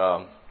flower,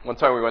 but one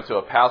time we went to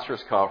a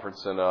pastor's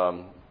conference in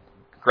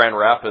Grand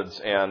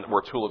Rapids, and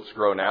where tulips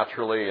grow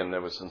naturally, and it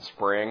was in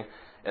spring,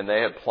 and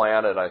they had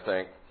planted, I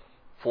think,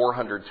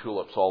 400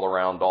 tulips all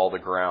around all the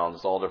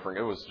grounds, all different.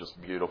 It was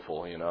just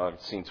beautiful,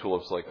 I've seen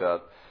tulips like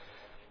that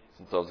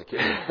since I was a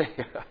kid.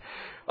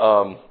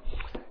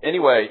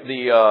 Anyway,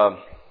 the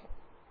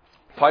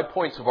 5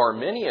 points of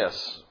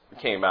Arminius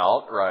came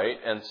out, right?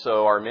 And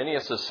so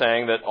Arminius is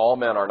saying that all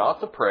men are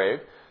not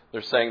depraved.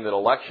 They're saying that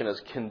election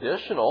is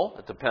conditional.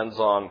 It depends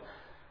on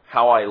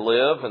how I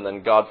live, and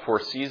then God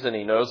foresees and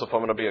He knows if I'm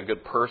going to be a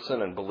good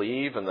person and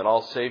believe, and then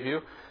I'll save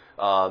you.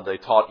 They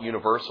taught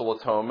universal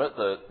atonement,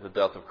 that the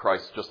death of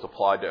Christ just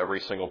applied to every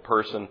single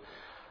person.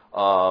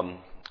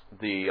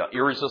 The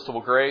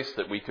irresistible grace,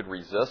 that we could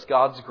resist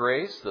God's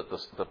grace, that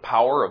the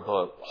power of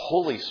the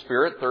Holy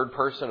Spirit, third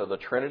person of the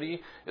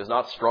Trinity, is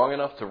not strong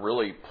enough to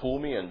really pull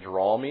me and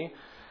draw me.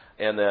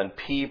 And then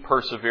P,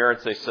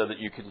 perseverance, they said that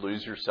you could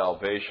lose your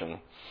salvation.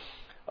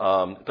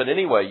 But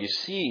anyway, you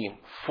see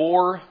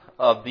 4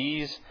 of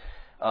these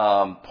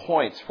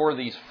points, 4 of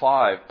these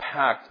 5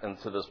 packed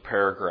into this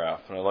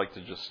paragraph. And I'd like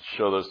to just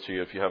show those to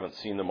you if you haven't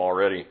seen them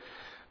already.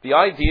 The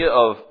idea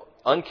of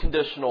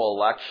unconditional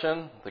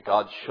election, that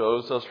God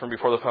chose us from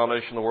before the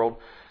foundation of the world.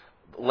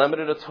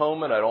 Limited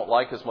atonement, I don't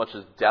like as much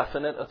as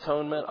definite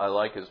atonement. I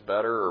like as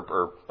better,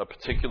 or a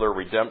particular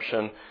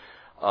redemption,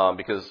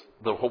 because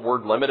the whole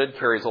word limited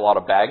carries a lot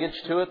of baggage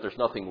to it. There's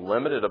nothing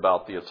limited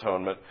about the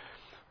atonement.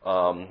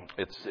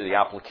 It's the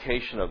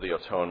application of the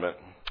atonement.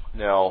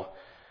 Now,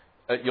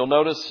 you'll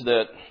notice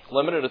that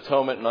limited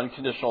atonement and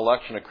unconditional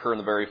election occur in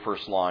the very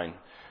first line.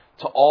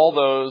 To all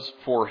those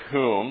for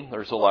whom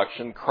there's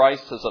election,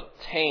 Christ has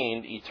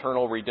obtained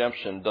eternal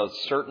redemption, does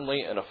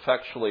certainly and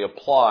effectually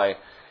apply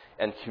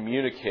and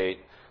communicate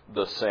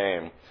the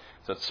same.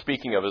 So it's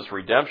speaking of His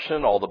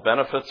redemption, all the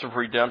benefits of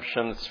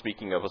redemption,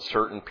 speaking of a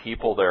certain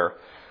people there.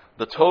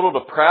 The total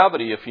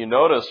depravity, if you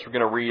notice, we're going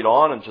to read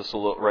on in just a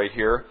little right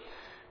here.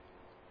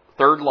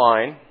 3rd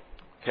line,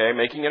 okay,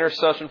 making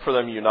intercession for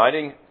them,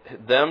 uniting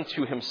them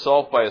to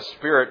Himself by His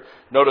Spirit.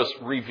 Notice,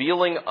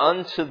 revealing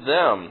unto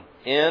them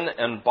in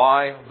and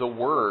by the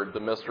Word the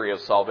mystery of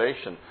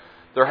salvation.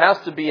 There has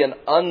to be an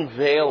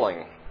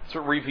unveiling. That's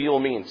what reveal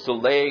means, to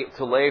lay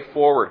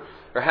forward.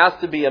 There has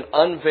to be an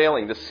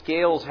unveiling. The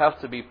scales have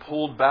to be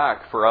pulled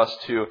back for us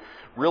to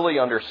really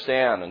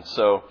understand. And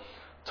so,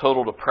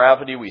 total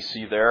depravity we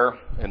see there.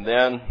 And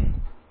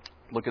then,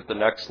 look at the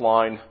next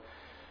line.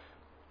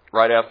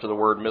 Right after the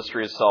word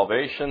mystery of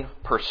salvation,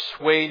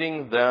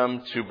 persuading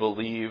them to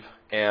believe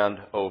and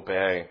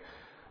obey.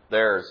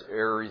 There's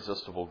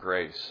irresistible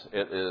grace.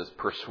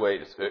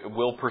 It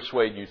will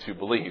persuade you to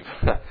believe.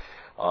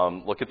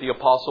 Look at the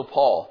Apostle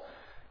Paul,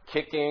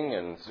 kicking,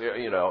 and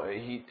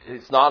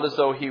it's not as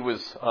though he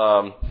was,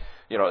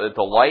 the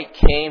light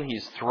came,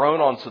 he's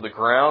thrown onto the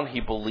ground, he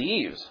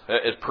believes.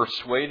 It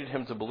persuaded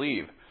him to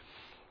believe.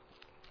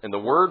 And the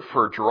word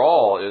for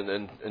draw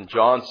in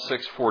John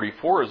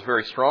 6:44 is a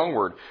very strong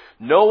word.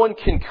 No one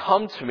can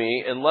come to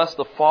me unless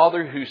the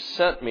Father who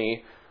sent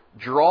me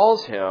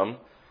draws him,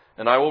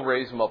 and I will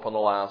raise him up on the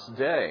last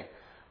day.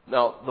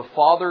 Now, the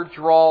Father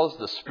draws,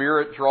 the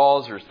Spirit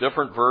draws. There's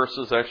different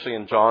verses actually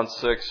in John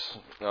 6,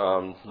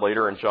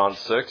 later in John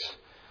 6.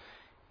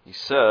 He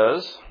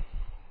says,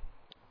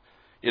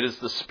 it is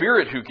the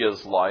Spirit who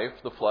gives life,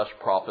 the flesh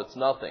profits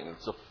nothing.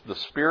 It's the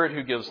Spirit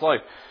who gives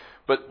life.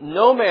 But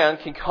no man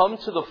can come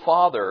to the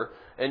Father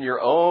in your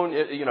own,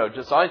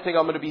 just I think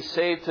I'm going to be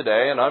saved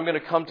today and I'm going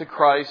to come to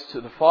Christ,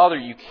 to the Father.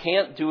 You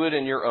can't do it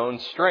in your own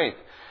strength.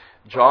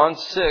 John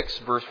 6,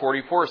 verse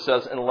 44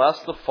 says, unless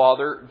the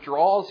Father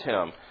draws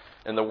him.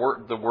 And the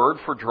word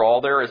for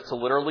draw there is to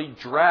literally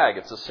drag.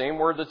 It's the same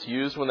word that's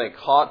used when they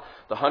caught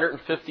the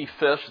 150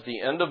 fish at the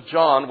end of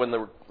John when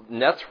the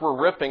nets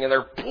were ripping and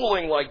they're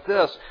pulling like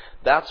this.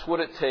 That's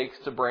what it takes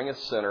to bring a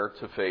sinner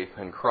to faith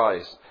in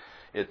Christ.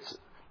 There's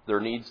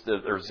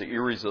the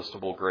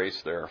irresistible grace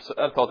there. So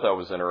I thought that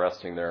was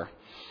interesting there.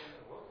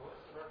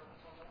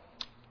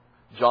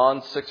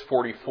 John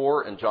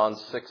 6:44 and John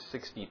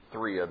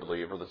 6:63, I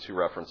believe, are the two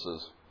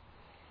references.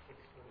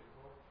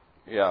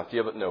 Yeah, do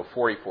you have it? No,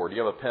 44. Do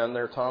you have a pen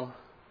there, Tom?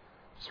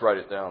 Just write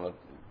it down. That'd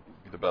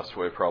be the best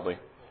way, probably.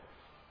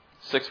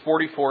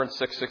 6:44 and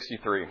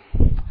 6:63.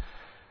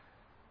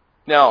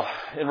 Now,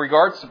 in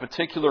regards to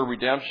particular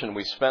redemption,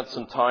 we spent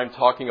some time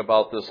talking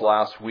about this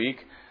last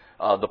week.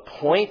 The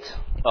point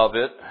of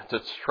it,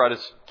 to try to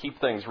keep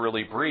things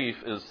really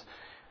brief, is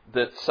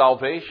that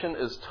salvation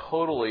is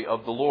totally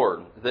of the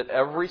Lord. That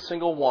every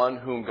single one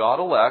whom God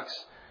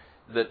elects,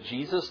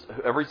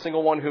 every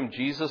single one whom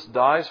Jesus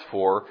dies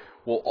for,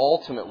 will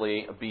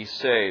ultimately be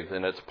saved.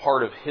 And it's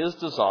part of His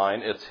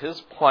design. It's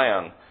His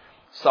plan.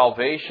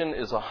 Salvation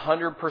is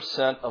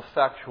 100%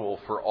 effectual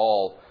for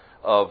all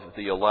of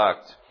the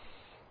elect.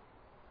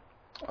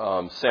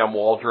 Sam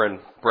Waldron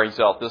brings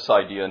out this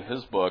idea in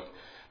his book,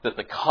 that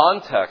the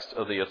context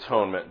of the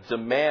atonement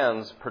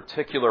demands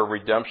particular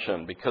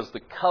redemption because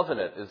the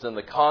covenant is in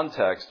the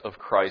context of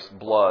Christ's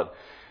blood.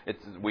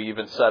 We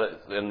even said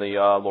it in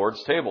the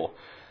Lord's table.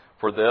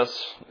 For this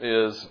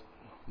is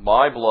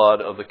my blood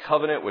of the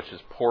covenant, which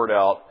is poured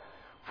out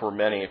for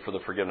many for the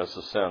forgiveness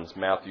of sins.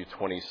 Matthew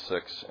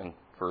 26 and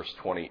verse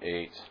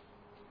 28.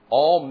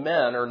 All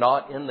men are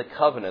not in the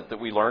covenant that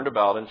we learned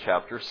about in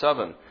chapter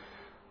 7.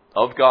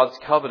 Of God's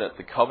covenant,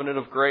 the covenant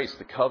of grace,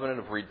 the covenant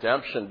of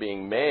redemption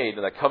being made,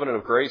 and that covenant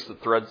of grace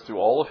that threads through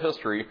all of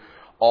history,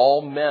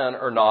 all men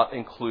are not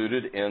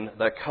included in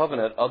that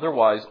covenant.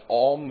 Otherwise,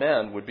 all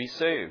men would be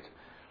saved.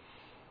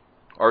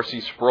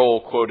 R.C. Sproul,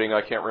 quoting,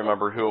 I can't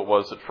remember who it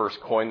was that first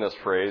coined this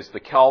phrase,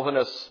 the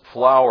Calvinist's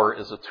flower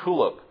is a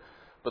tulip,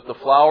 but the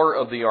flower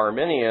of the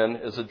Arminian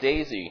is a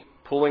daisy,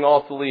 pulling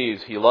off the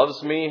leaves. He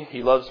loves me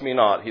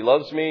not. He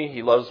loves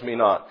me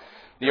not.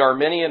 The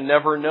Arminian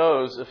never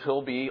knows if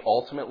he'll be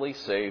ultimately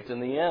saved in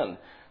the end.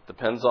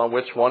 Depends on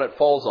which one it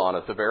falls on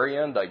at the very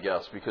end, I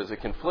guess, because it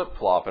can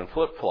flip-flop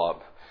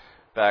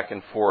back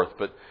and forth.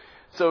 But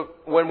so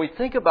when we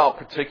think about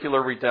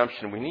particular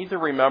redemption, we need to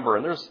remember,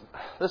 and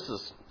this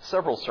is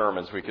several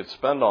sermons we could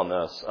spend on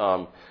this.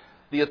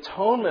 The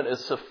atonement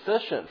is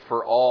sufficient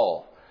for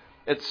all.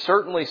 It's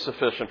certainly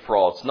sufficient for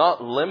all. It's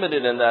not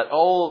limited in that,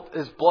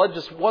 his blood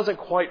just wasn't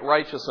quite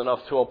righteous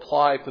enough to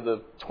apply to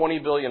the 20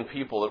 billion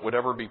people that would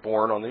ever be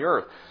born on the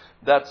earth.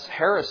 That's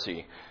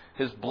heresy.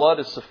 His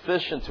blood is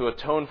sufficient to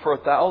atone for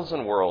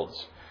 1,000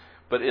 worlds.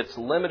 But it's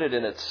limited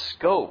in its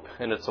scope,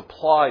 and it's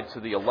applied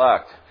to the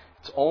elect.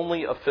 It's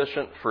only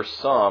efficient for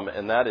some,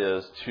 and that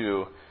is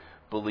to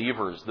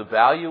believers. The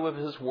value of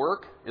His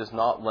work is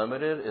not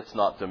limited. It's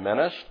not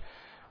diminished.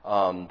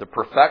 The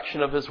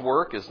perfection of His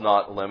work is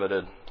not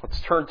limited. Let's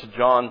turn to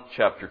John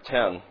chapter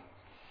 10.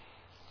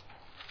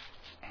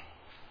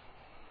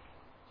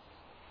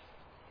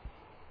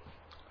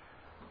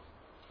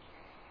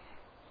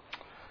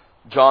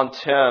 John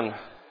 10,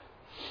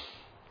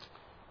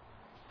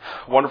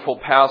 wonderful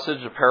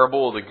passage, a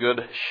parable of the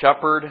Good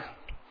Shepherd,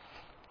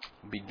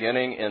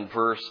 beginning in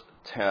verse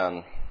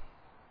 10.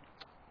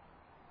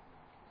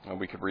 And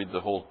we could read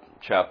the whole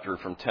chapter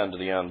from 10 to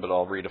the end, but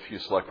I'll read a few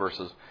select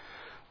verses.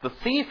 The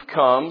thief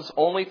comes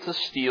only to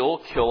steal,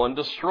 kill, and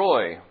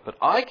destroy. But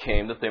I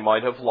came that they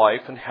might have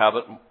life and have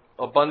it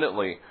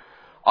abundantly.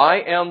 I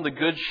am the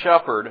good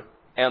shepherd,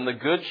 and the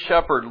good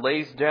shepherd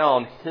lays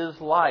down his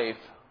life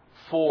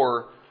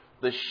for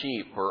the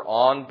sheep, or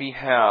on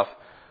behalf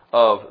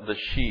of the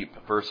sheep.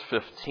 Verse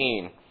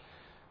 15.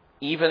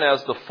 Even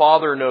as the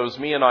Father knows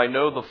me, and I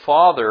know the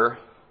Father,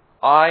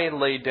 I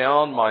lay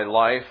down my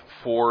life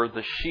for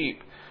the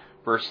sheep.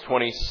 Verse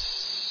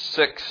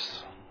 26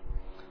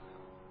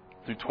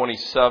 through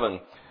 27.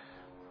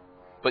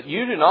 But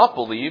you do not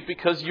believe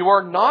because you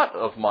are not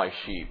of my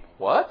sheep.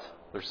 What?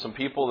 There's some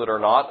people that are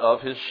not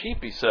of His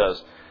sheep, He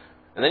says.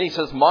 And then He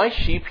says, my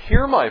sheep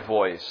hear my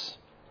voice,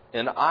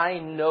 and I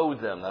know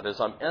them. That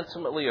is, I'm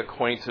intimately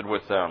acquainted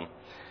with them.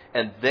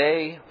 And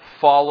they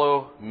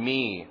follow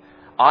me.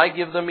 I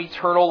give them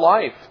eternal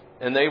life,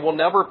 and they will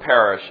never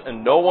perish,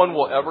 and no one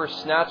will ever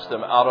snatch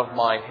them out of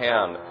my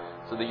hand.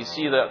 So that you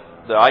see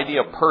that the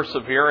idea of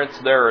perseverance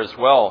there as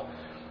well.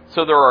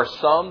 So there are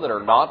some that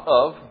are not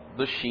of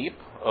the sheep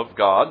of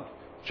God.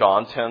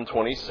 John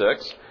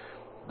 10:26.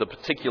 The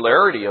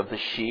particularity of the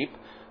sheep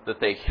that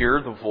they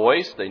hear the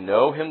voice, they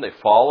know Him, they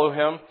follow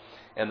Him,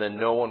 and then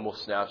no one will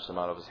snatch them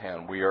out of His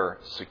hand. We are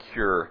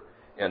secure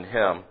in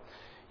Him.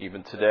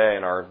 Even today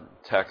in our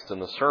text in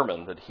the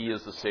sermon, that He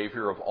is the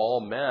Savior of all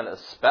men,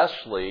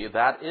 especially,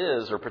 that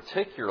is, or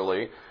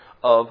particularly,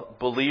 of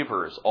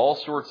believers. All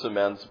sorts of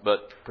men,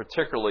 but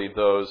particularly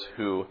those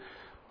who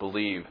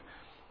believe.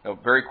 Now,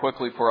 very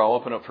quickly, before I'll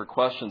open up for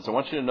questions, I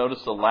want you to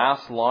notice the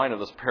last line of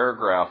this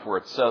paragraph where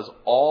it says,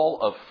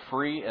 all of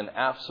free and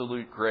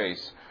absolute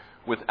grace,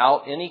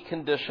 without any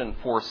condition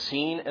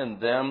foreseen in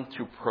them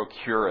to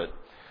procure it.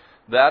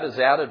 That is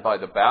added by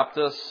the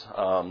Baptists.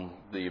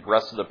 The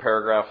rest of the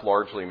paragraph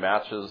largely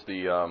matches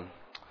the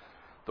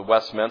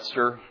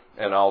Westminster.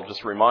 And I'll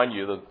just remind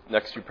you, the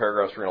next two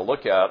paragraphs we're going to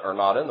look at are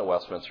not in the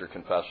Westminster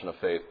Confession of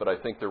Faith, but I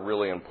think they're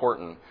really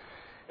important.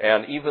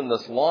 And even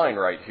this line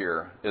right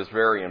here is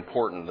very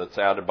important that's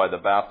added by the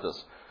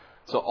Baptists.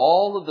 So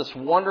all of this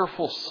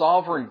wonderful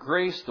sovereign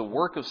grace, the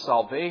work of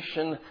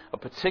salvation, a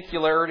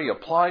particularity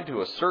applied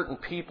to a certain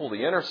people,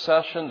 the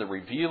intercession, the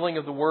revealing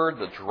of the Word,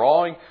 the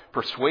drawing,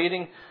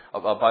 persuading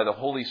by the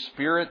Holy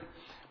Spirit.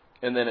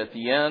 And then at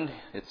the end,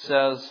 it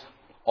says,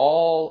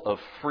 all of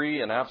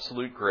free and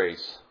absolute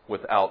grace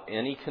without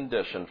any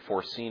condition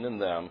foreseen in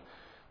them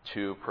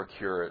to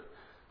procure it.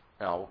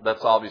 Now,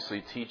 that's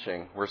obviously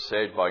teaching we're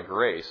saved by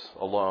grace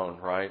alone,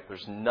 right?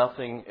 There's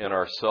nothing in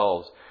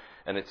ourselves.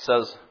 And it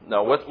says,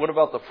 now what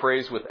about the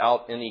phrase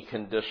without any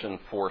condition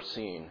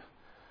foreseen?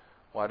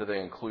 Why do they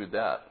include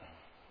that?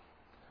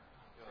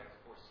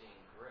 Foreseeing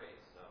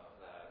grace,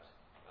 that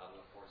God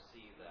will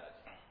foresee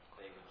that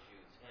they would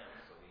choose Him,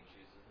 so He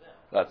chooses them.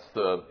 That's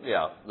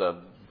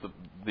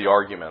the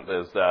argument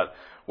is that,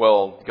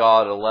 well,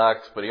 God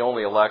elects, but He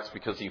only elects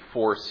because He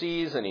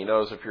foresees and He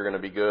knows if you're going to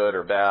be good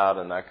or bad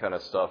and that kind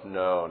of stuff.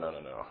 No.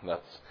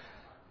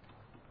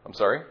 I'm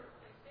sorry?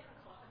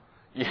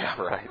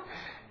 Yeah, right.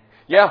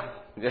 Yeah.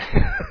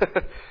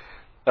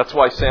 That's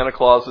why Santa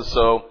Claus is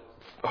so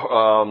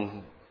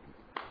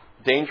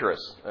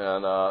dangerous.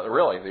 And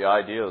really, the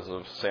ideas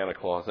of Santa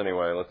Claus.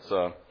 Anyway,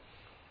 let's.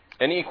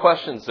 Any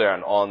questions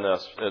then on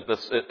this?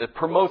 It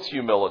promotes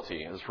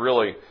humility. It's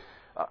really,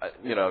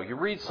 you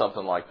read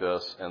something like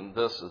this, and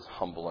this is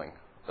humbling.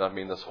 I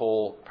mean, this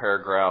whole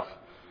paragraph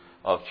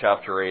of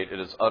chapter 8, it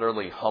is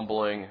utterly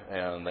humbling,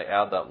 and they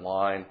add that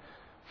line,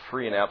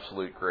 free and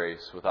absolute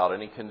grace, without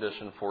any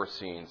condition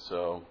foreseen.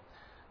 So,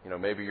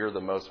 maybe you're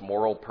the most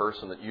moral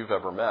person that you've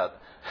ever met,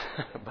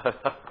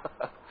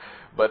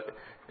 but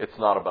it's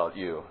not about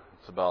you.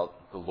 It's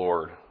about the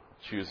Lord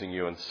choosing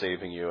you and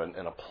saving you and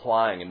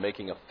applying and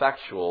making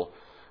effectual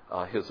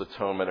His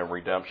atonement and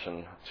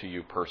redemption to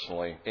you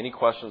personally. Any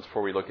questions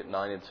before we look at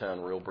 9 and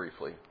 10 real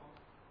briefly?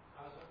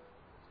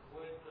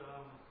 Would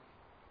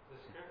the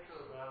scripture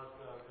about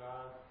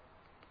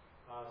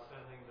God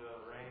sending the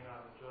rain on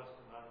the just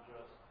and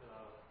unjust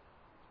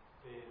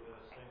be the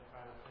same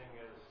kind of thing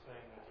as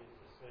saying that He's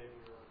the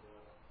Savior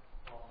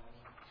of all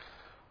men?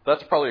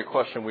 That's probably a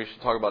question we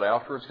should talk about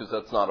afterwards, because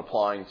that's not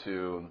applying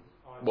to.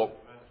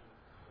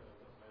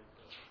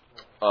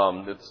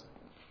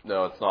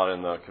 It's not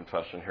in the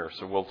confession here.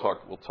 So we'll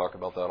talk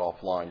about that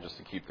offline just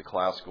to keep the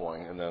class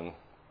going. And then,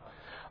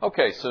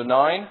 okay, so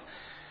 9.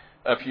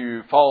 If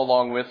you follow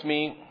along with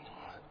me,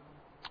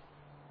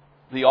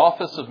 the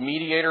office of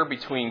mediator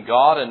between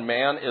God and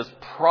man is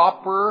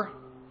proper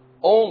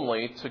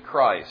only to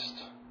Christ,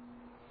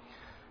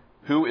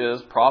 who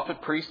is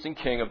prophet, priest, and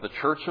king of the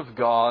church of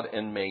God,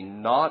 and may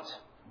not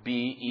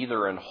be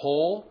either in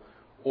whole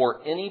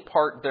or any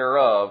part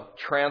thereof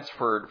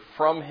transferred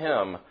from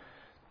Him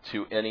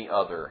to any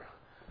other.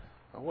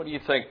 What do you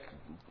think?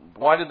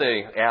 Why did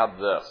they add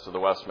this to the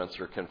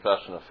Westminster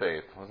Confession of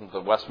Faith? Wasn't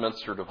the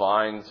Westminster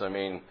Divines?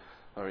 I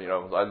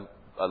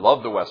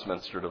love the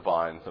Westminster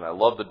Divines, and I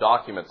love the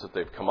documents that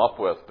they've come up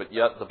with, but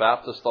yet the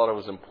Baptists thought it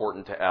was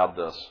important to add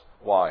this.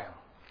 Why?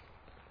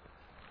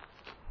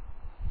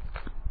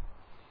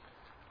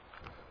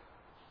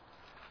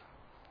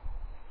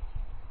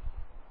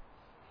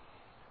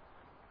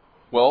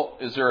 Well,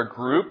 is there a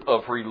group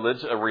of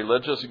a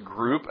religious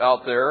group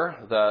out there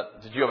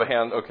that... Did you have a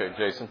hand? Okay,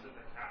 Jason. The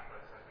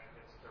Catholics, I think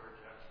it's to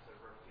reject the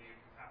repeat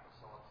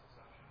apostolic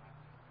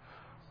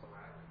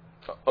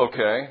succession.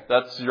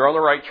 Okay, you're on the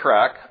right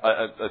track,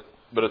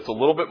 but it's a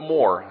little bit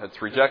more.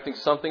 It's rejecting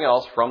something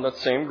else from that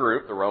same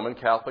group, the Roman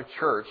Catholic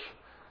Church.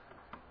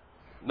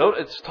 No,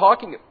 it's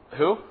talking...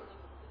 Who?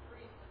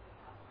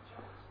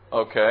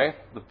 Okay,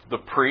 the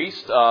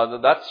priest.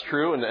 That's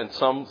true in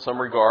some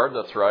regard.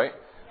 That's right.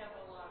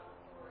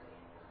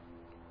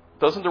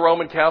 Doesn't the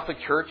Roman Catholic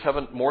Church have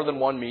more than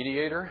one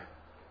mediator?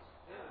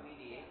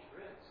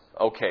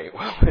 Okay.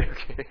 Well,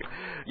 okay.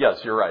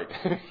 Yes, you're right.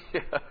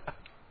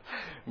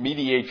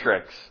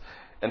 Mediatrix.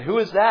 And who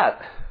is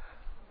that?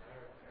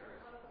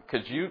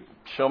 Could you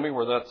show me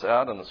where that's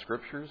at in the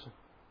Scriptures?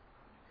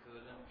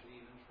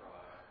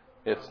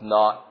 It's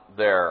not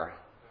there.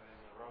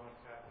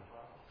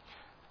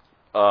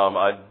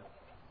 I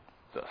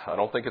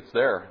don't think it's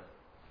there.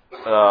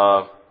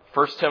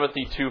 1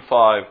 Timothy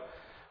 2:5.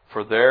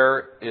 For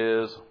there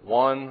is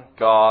one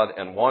God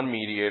and one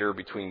mediator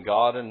between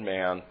God and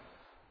man,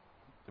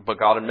 but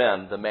God and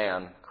men, the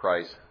man,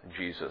 Christ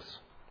Jesus.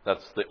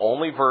 That's the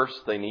only verse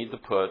they need to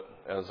put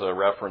as a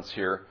reference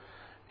here.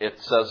 It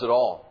says it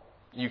all.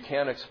 You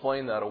can't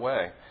explain that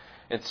away.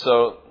 And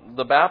so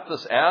the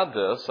Baptists add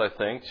this, I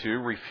think, to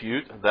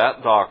refute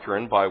that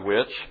doctrine by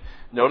which,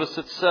 notice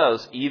it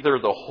says, either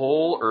the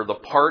whole or the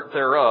part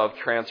thereof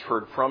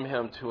transferred from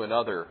him to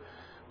another.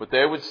 What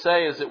they would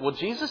say is that, well,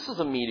 Jesus is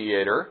a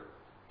mediator,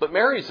 but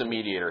Mary's a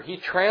mediator. He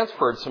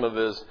transferred some of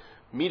his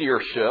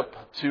mediatorship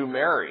to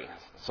Mary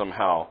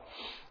somehow.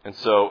 And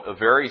so a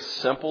very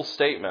simple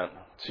statement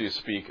to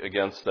speak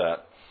against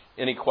that.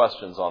 Any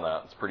questions on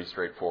that? It's pretty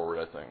straightforward,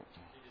 I think.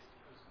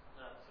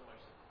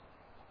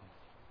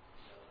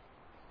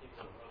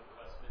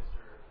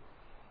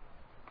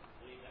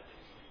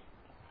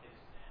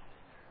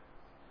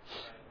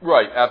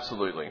 Right,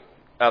 absolutely.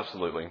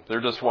 Absolutely.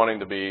 They're just wanting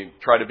to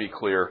try to be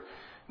clear.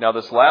 Now,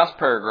 this last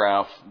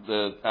paragraph,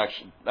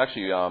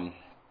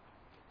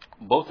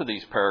 both of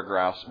these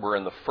paragraphs were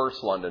in the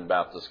First London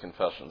Baptist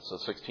Confession, so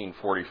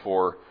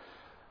 1644,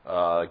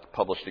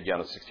 published again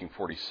in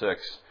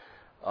 1646.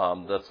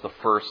 That's the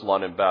First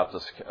London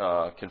Baptist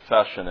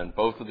Confession, and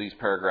both of these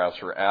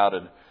paragraphs were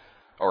added,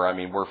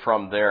 were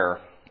from there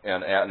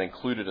and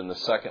included in the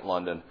Second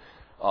London.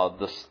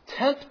 The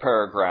 10th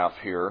paragraph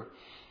here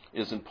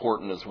is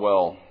important as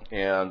well,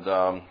 and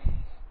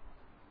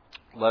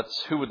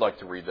who would like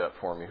to read that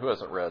for me? Who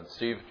hasn't read?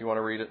 Steve, do you want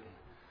to read it?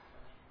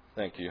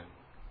 Thank you.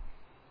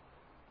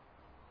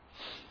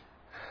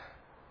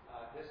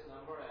 This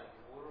number and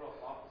order of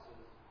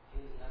offices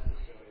is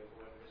necessary,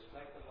 for in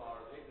respect of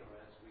our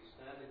ignorance we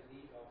stand in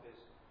need of his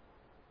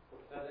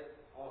prophetic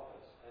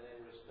office, and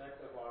in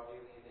respect of our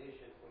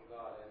alienation from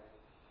God,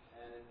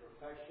 and in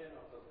perfection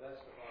of the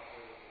best of our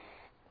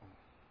ability.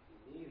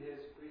 We need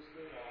his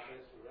priestly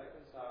office to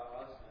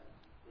reconcile us and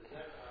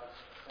present us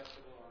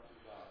acceptable unto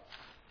God.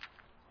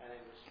 And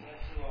in respect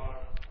to our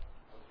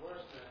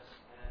averseness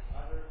and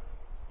utter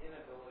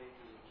inability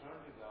to return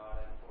to God,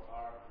 and for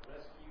our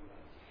rescue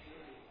and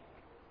security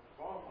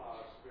from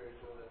our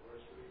spiritual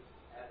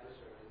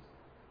adversaries,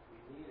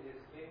 we need his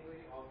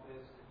kingly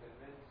office to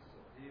convince,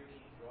 subdue,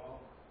 draw,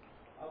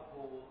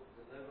 uphold,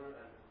 deliver,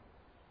 and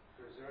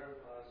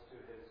preserve us to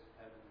his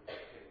heavenly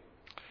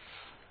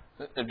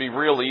kingdom. It'd be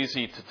real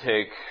easy to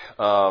take,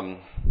 I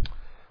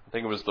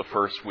think it was the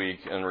first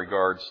week, in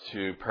regards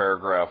to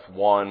paragraph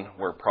 1,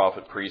 where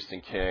prophet, priest,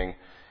 and king,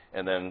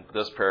 and then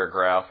this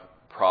paragraph,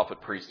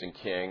 prophet, priest, and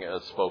king,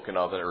 as spoken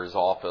of, or his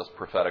office,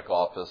 prophetic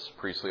office,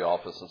 priestly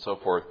office, and so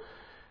forth,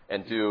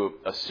 and do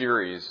a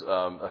series,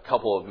 a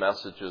couple of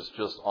messages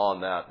just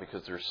on that,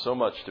 because there's so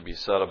much to be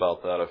said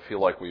about that. I feel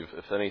like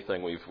if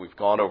anything, we've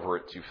gone over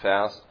it too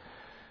fast.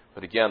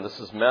 But again, this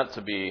is meant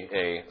to be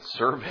a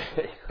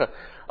survey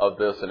of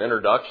this, an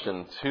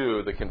introduction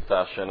to the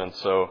confession, and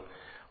so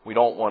we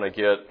don't want to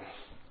get,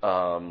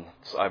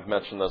 I've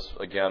mentioned this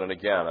again and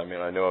again.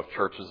 I know of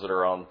churches that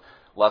are on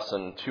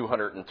lesson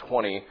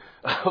 220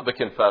 of the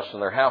confession.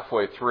 They're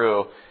halfway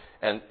through,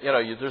 and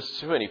there's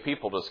too many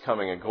people just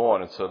coming and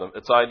going, and so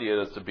its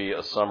idea is to be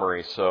a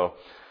summary.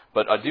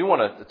 But I do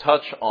want to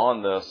touch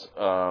on this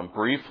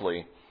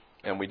briefly,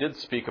 and we did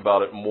speak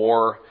about it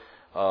more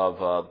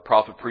of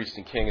prophet, priest,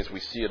 and king as we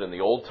see it in the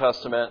Old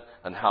Testament,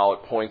 and how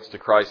it points to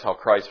Christ, how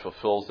Christ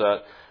fulfills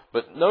that.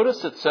 But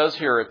notice it says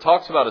here, it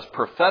talks about his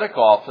prophetic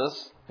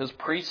office, his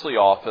priestly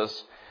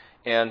office,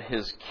 and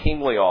his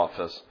kingly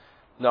office.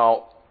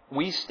 Now,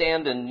 we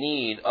stand in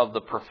need of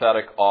the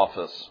prophetic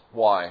office.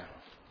 Why?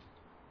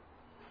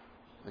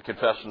 The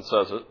confession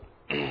says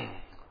it.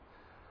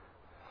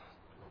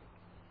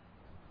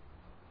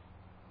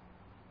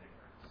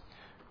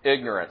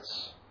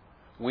 Ignorance.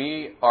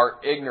 We are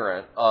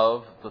ignorant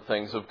of the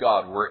things of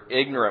God. We're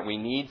ignorant. We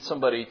need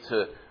somebody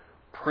to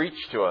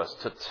preach to us,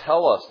 to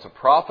tell us, to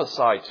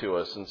prophesy to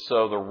us. And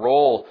so the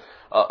role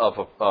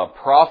of a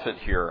prophet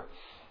here,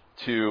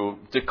 to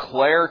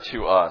declare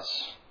to us.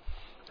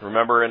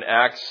 Remember in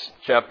Acts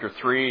chapter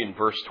 3 and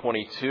verse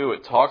 22,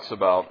 it talks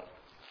about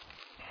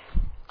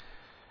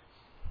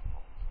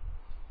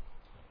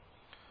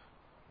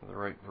the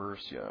right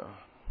verse, yeah.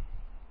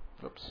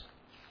 Oops.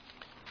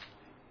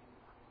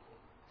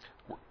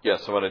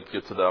 Yes, I want to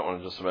get to that one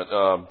in just a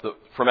minute.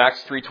 From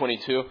Acts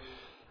 3:22,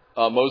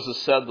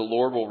 Moses said, "The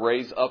Lord will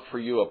raise up for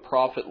you a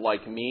prophet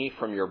like me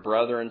from your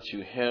brethren.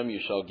 To him you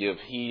shall give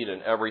heed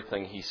in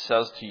everything he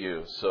says to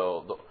you."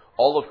 So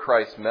all of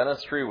Christ's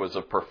ministry was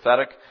a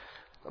prophetic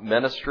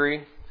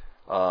ministry,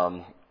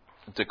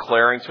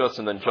 declaring to us.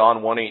 And then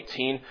John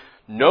 1:18,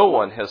 "No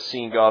one has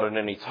seen God at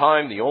any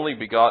time. The only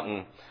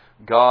begotten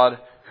God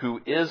who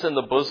is in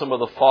the bosom of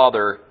the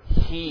Father,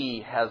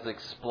 he has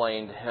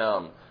explained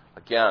him."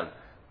 Again,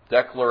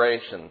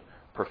 declaration,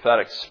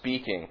 prophetic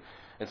speaking.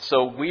 And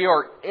so we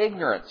are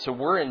ignorant, so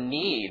we're in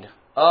need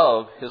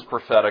of his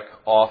prophetic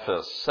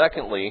office.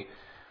 Secondly,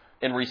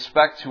 in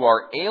respect to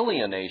our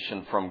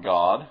alienation from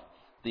God,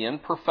 the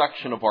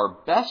imperfection of our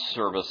best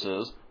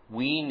services,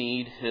 we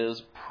need his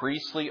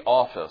priestly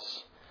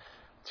office.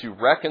 to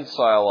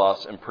reconcile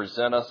us and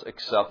present us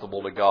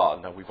acceptable to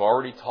God. Now, we've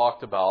already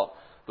talked about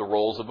the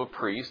roles of a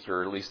priest,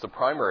 or at least the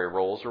primary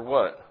roles are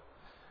what?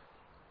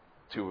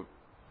 To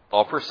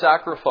offer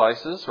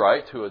sacrifices,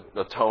 right? To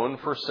atone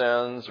for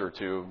sins, or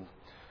to,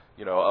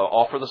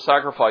 offer the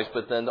sacrifice,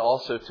 but then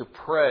also to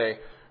pray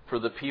for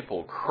the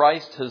people.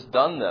 Christ has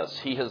done this.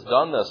 He has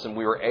done this, and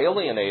we were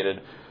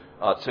alienated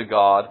to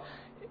God.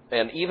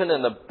 And even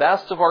in the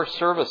best of our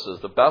services,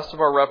 the best of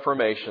our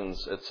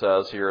reformations, it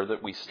says here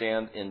that we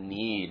stand in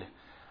need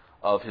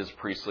of His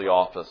priestly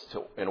office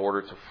in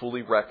order to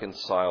fully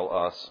reconcile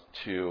us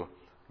to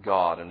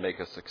God and make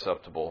us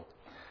acceptable.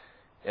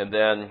 And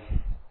then,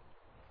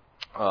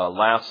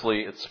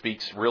 lastly, it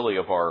speaks really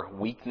of our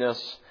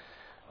weakness.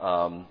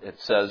 It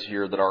says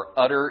here that our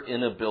utter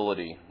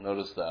inability,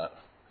 notice that,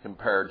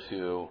 compared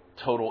to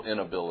total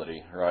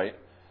inability, right?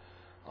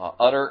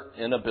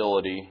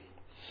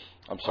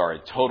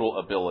 Total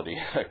ability,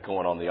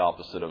 going on the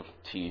opposite of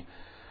T.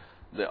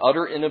 The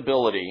utter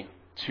inability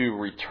to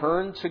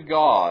return to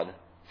God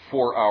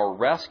for our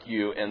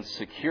rescue and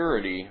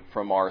security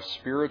from our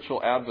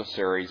spiritual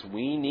adversaries.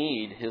 We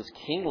need His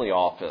kingly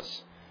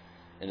office.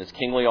 And His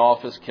kingly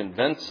office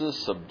convinces,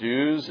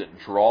 subdues, it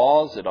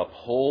draws, it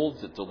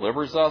upholds, it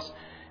delivers us,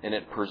 and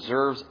it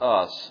preserves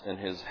us in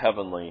His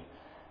heavenly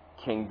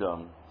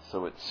kingdom.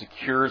 So it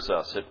secures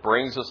us. It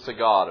brings us to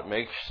God. It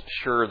makes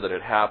sure that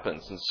it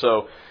happens. And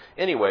so,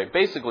 anyway,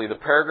 basically the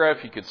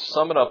paragraph, you could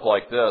sum it up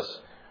like this.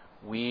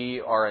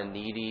 We are a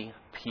needy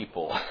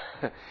people.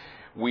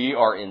 We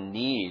are in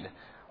need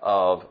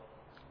of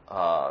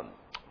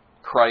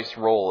Christ's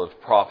role of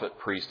prophet,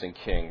 priest, and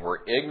king.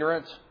 We're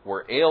ignorant,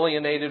 we're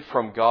alienated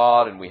from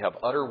God, and we have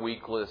utter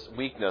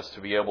weakness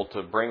to be able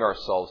to bring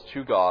ourselves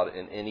to God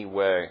in any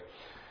way.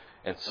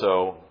 And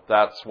so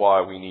that's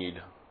why we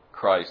need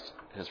Christ,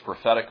 His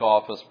prophetic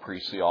office,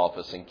 priestly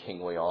office, and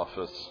kingly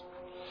office.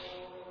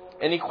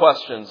 Any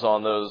questions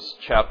on those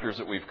chapters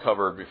that we've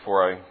covered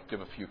before I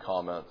give a few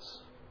comments?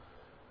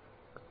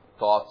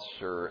 Thoughts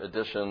or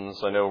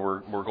additions? I know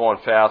we're going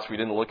fast. We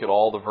didn't look at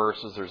all the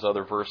verses. There's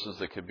other verses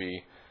that could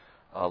be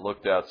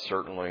looked at,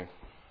 certainly.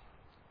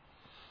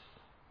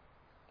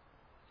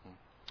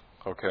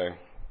 Okay.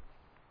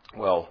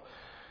 Well,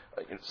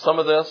 some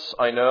of this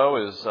I know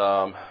is,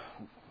 some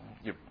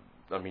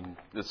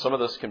of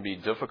this can be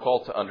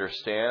difficult to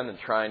understand, and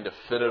trying to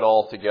fit it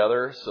all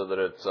together so that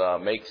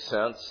it makes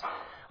sense.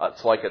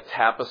 It's like a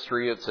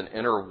tapestry. It's an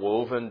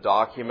interwoven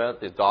document.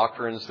 The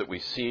doctrines that we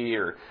see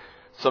are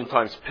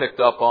sometimes picked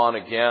up on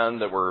again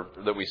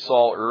that we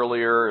saw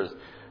earlier,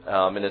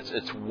 and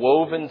it's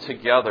woven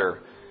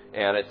together.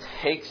 And it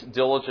takes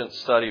diligent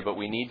study, but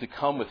we need to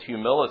come with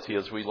humility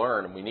as we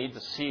learn. And we need to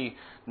see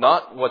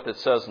not what it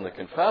says in the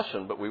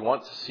confession, but we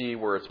want to see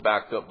where it's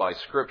backed up by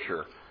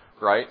Scripture,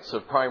 right? So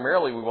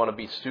primarily we want to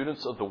be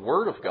students of the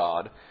Word of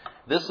God.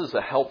 This is a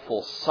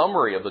helpful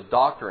summary of the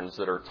doctrines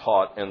that are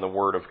taught in the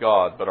Word of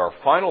God. But our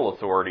final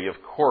authority, of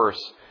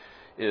course,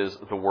 is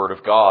the Word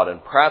of God.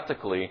 And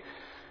practically,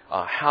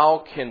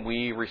 how can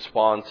we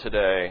respond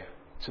today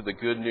to the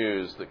good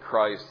news that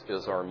Christ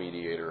is our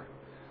mediator?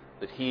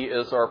 That He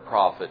is our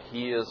prophet,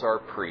 He is our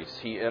priest,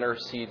 He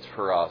intercedes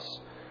for us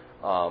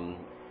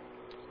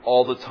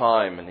all the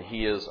time, and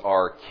He is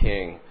our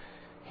king.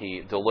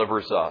 He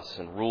delivers us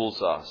and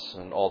rules us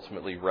and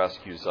ultimately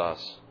rescues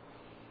us.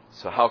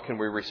 So how can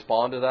we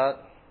respond to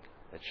that?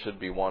 It should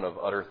be one of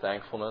utter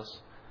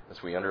thankfulness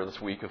as we enter this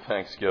week of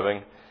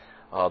Thanksgiving,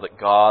 that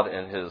God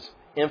in His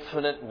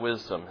infinite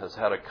wisdom has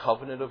had a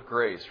covenant of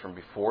grace from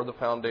before the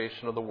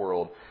foundation of the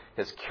world,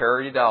 has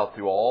carried it out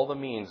through all the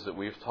means that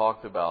we've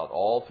talked about,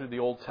 all through the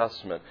Old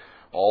Testament,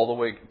 all the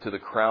way to the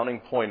crowning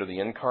point of the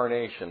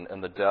incarnation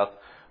and the death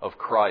of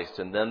Christ,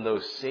 and then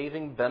those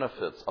saving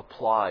benefits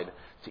applied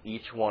to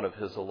each one of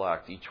His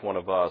elect, each one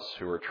of us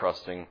who are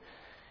trusting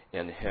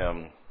in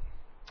Him.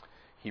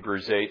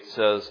 Hebrews 8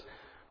 says,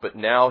 "But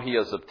now He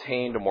has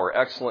obtained a more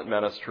excellent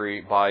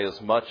ministry, by as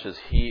much as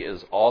He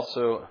is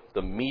also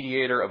the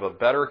mediator of a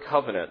better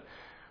covenant,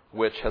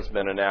 which has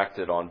been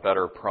enacted on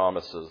better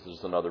promises."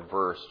 There's another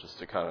verse just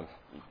to kind of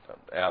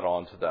add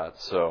on to that.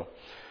 So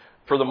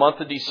for the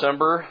month of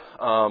December,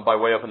 by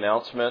way of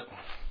announcement,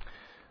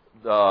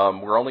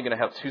 we're only going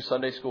to have 2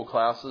 Sunday school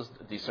classes.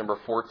 December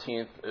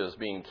 14th is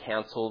being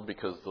canceled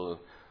because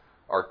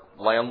our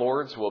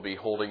landlords will be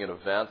holding an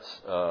event,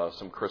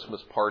 some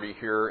Christmas party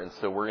here, and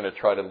so we're going to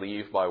try to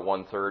leave by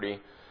 1:30.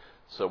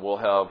 So we'll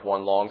have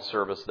one long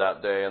service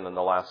that day, and then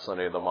the last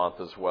Sunday of the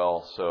month as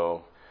well.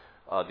 So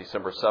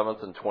December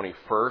 7th and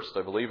 21st,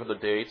 I believe, are the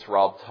dates.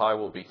 Rob Ty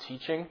will be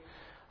teaching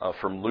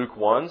from Luke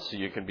 1, so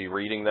you can be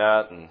reading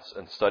that and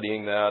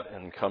studying that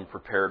and come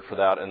prepared for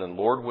that. And then,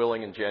 Lord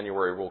willing, in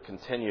January, we'll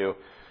continue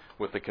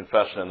with the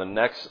confession. In the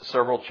next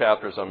several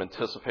chapters, I'm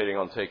anticipating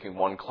on taking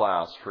one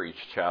class for each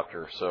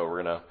chapter. So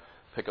we're going to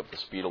pick up the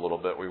speed a little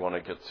bit. We want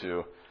to get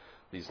to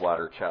these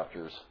latter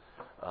chapters.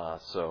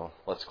 So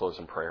let's close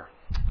in prayer.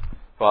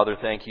 Father,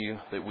 thank You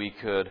that we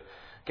could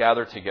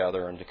gather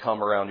together and to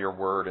come around Your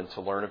Word and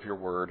to learn of Your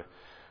Word.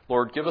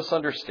 Lord, give us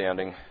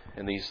understanding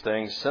in these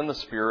things. Send the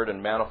Spirit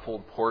in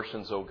manifold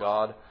portions, O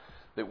God,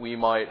 that we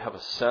might have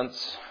a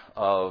sense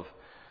of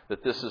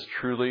that this is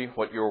truly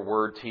what your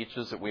word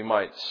teaches, that we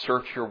might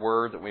search your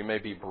word, that we may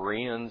be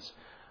Bereans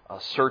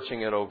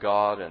searching it, O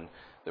God, and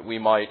that we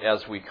might,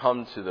 as we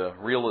come to the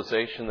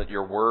realization that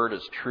your word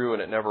is true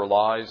and it never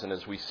lies, and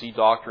as we see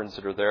doctrines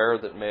that are there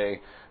that may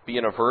be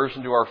an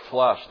aversion to our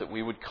flesh, that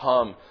we would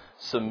come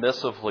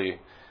submissively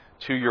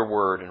to your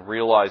word and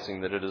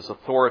realizing that it is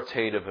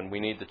authoritative and we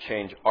need to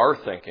change our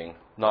thinking,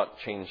 not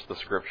change the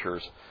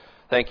Scriptures.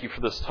 Thank you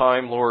for this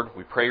time, Lord.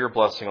 We pray your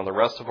blessing on the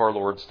rest of our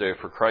Lord's Day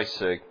for Christ's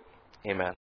sake. Amen.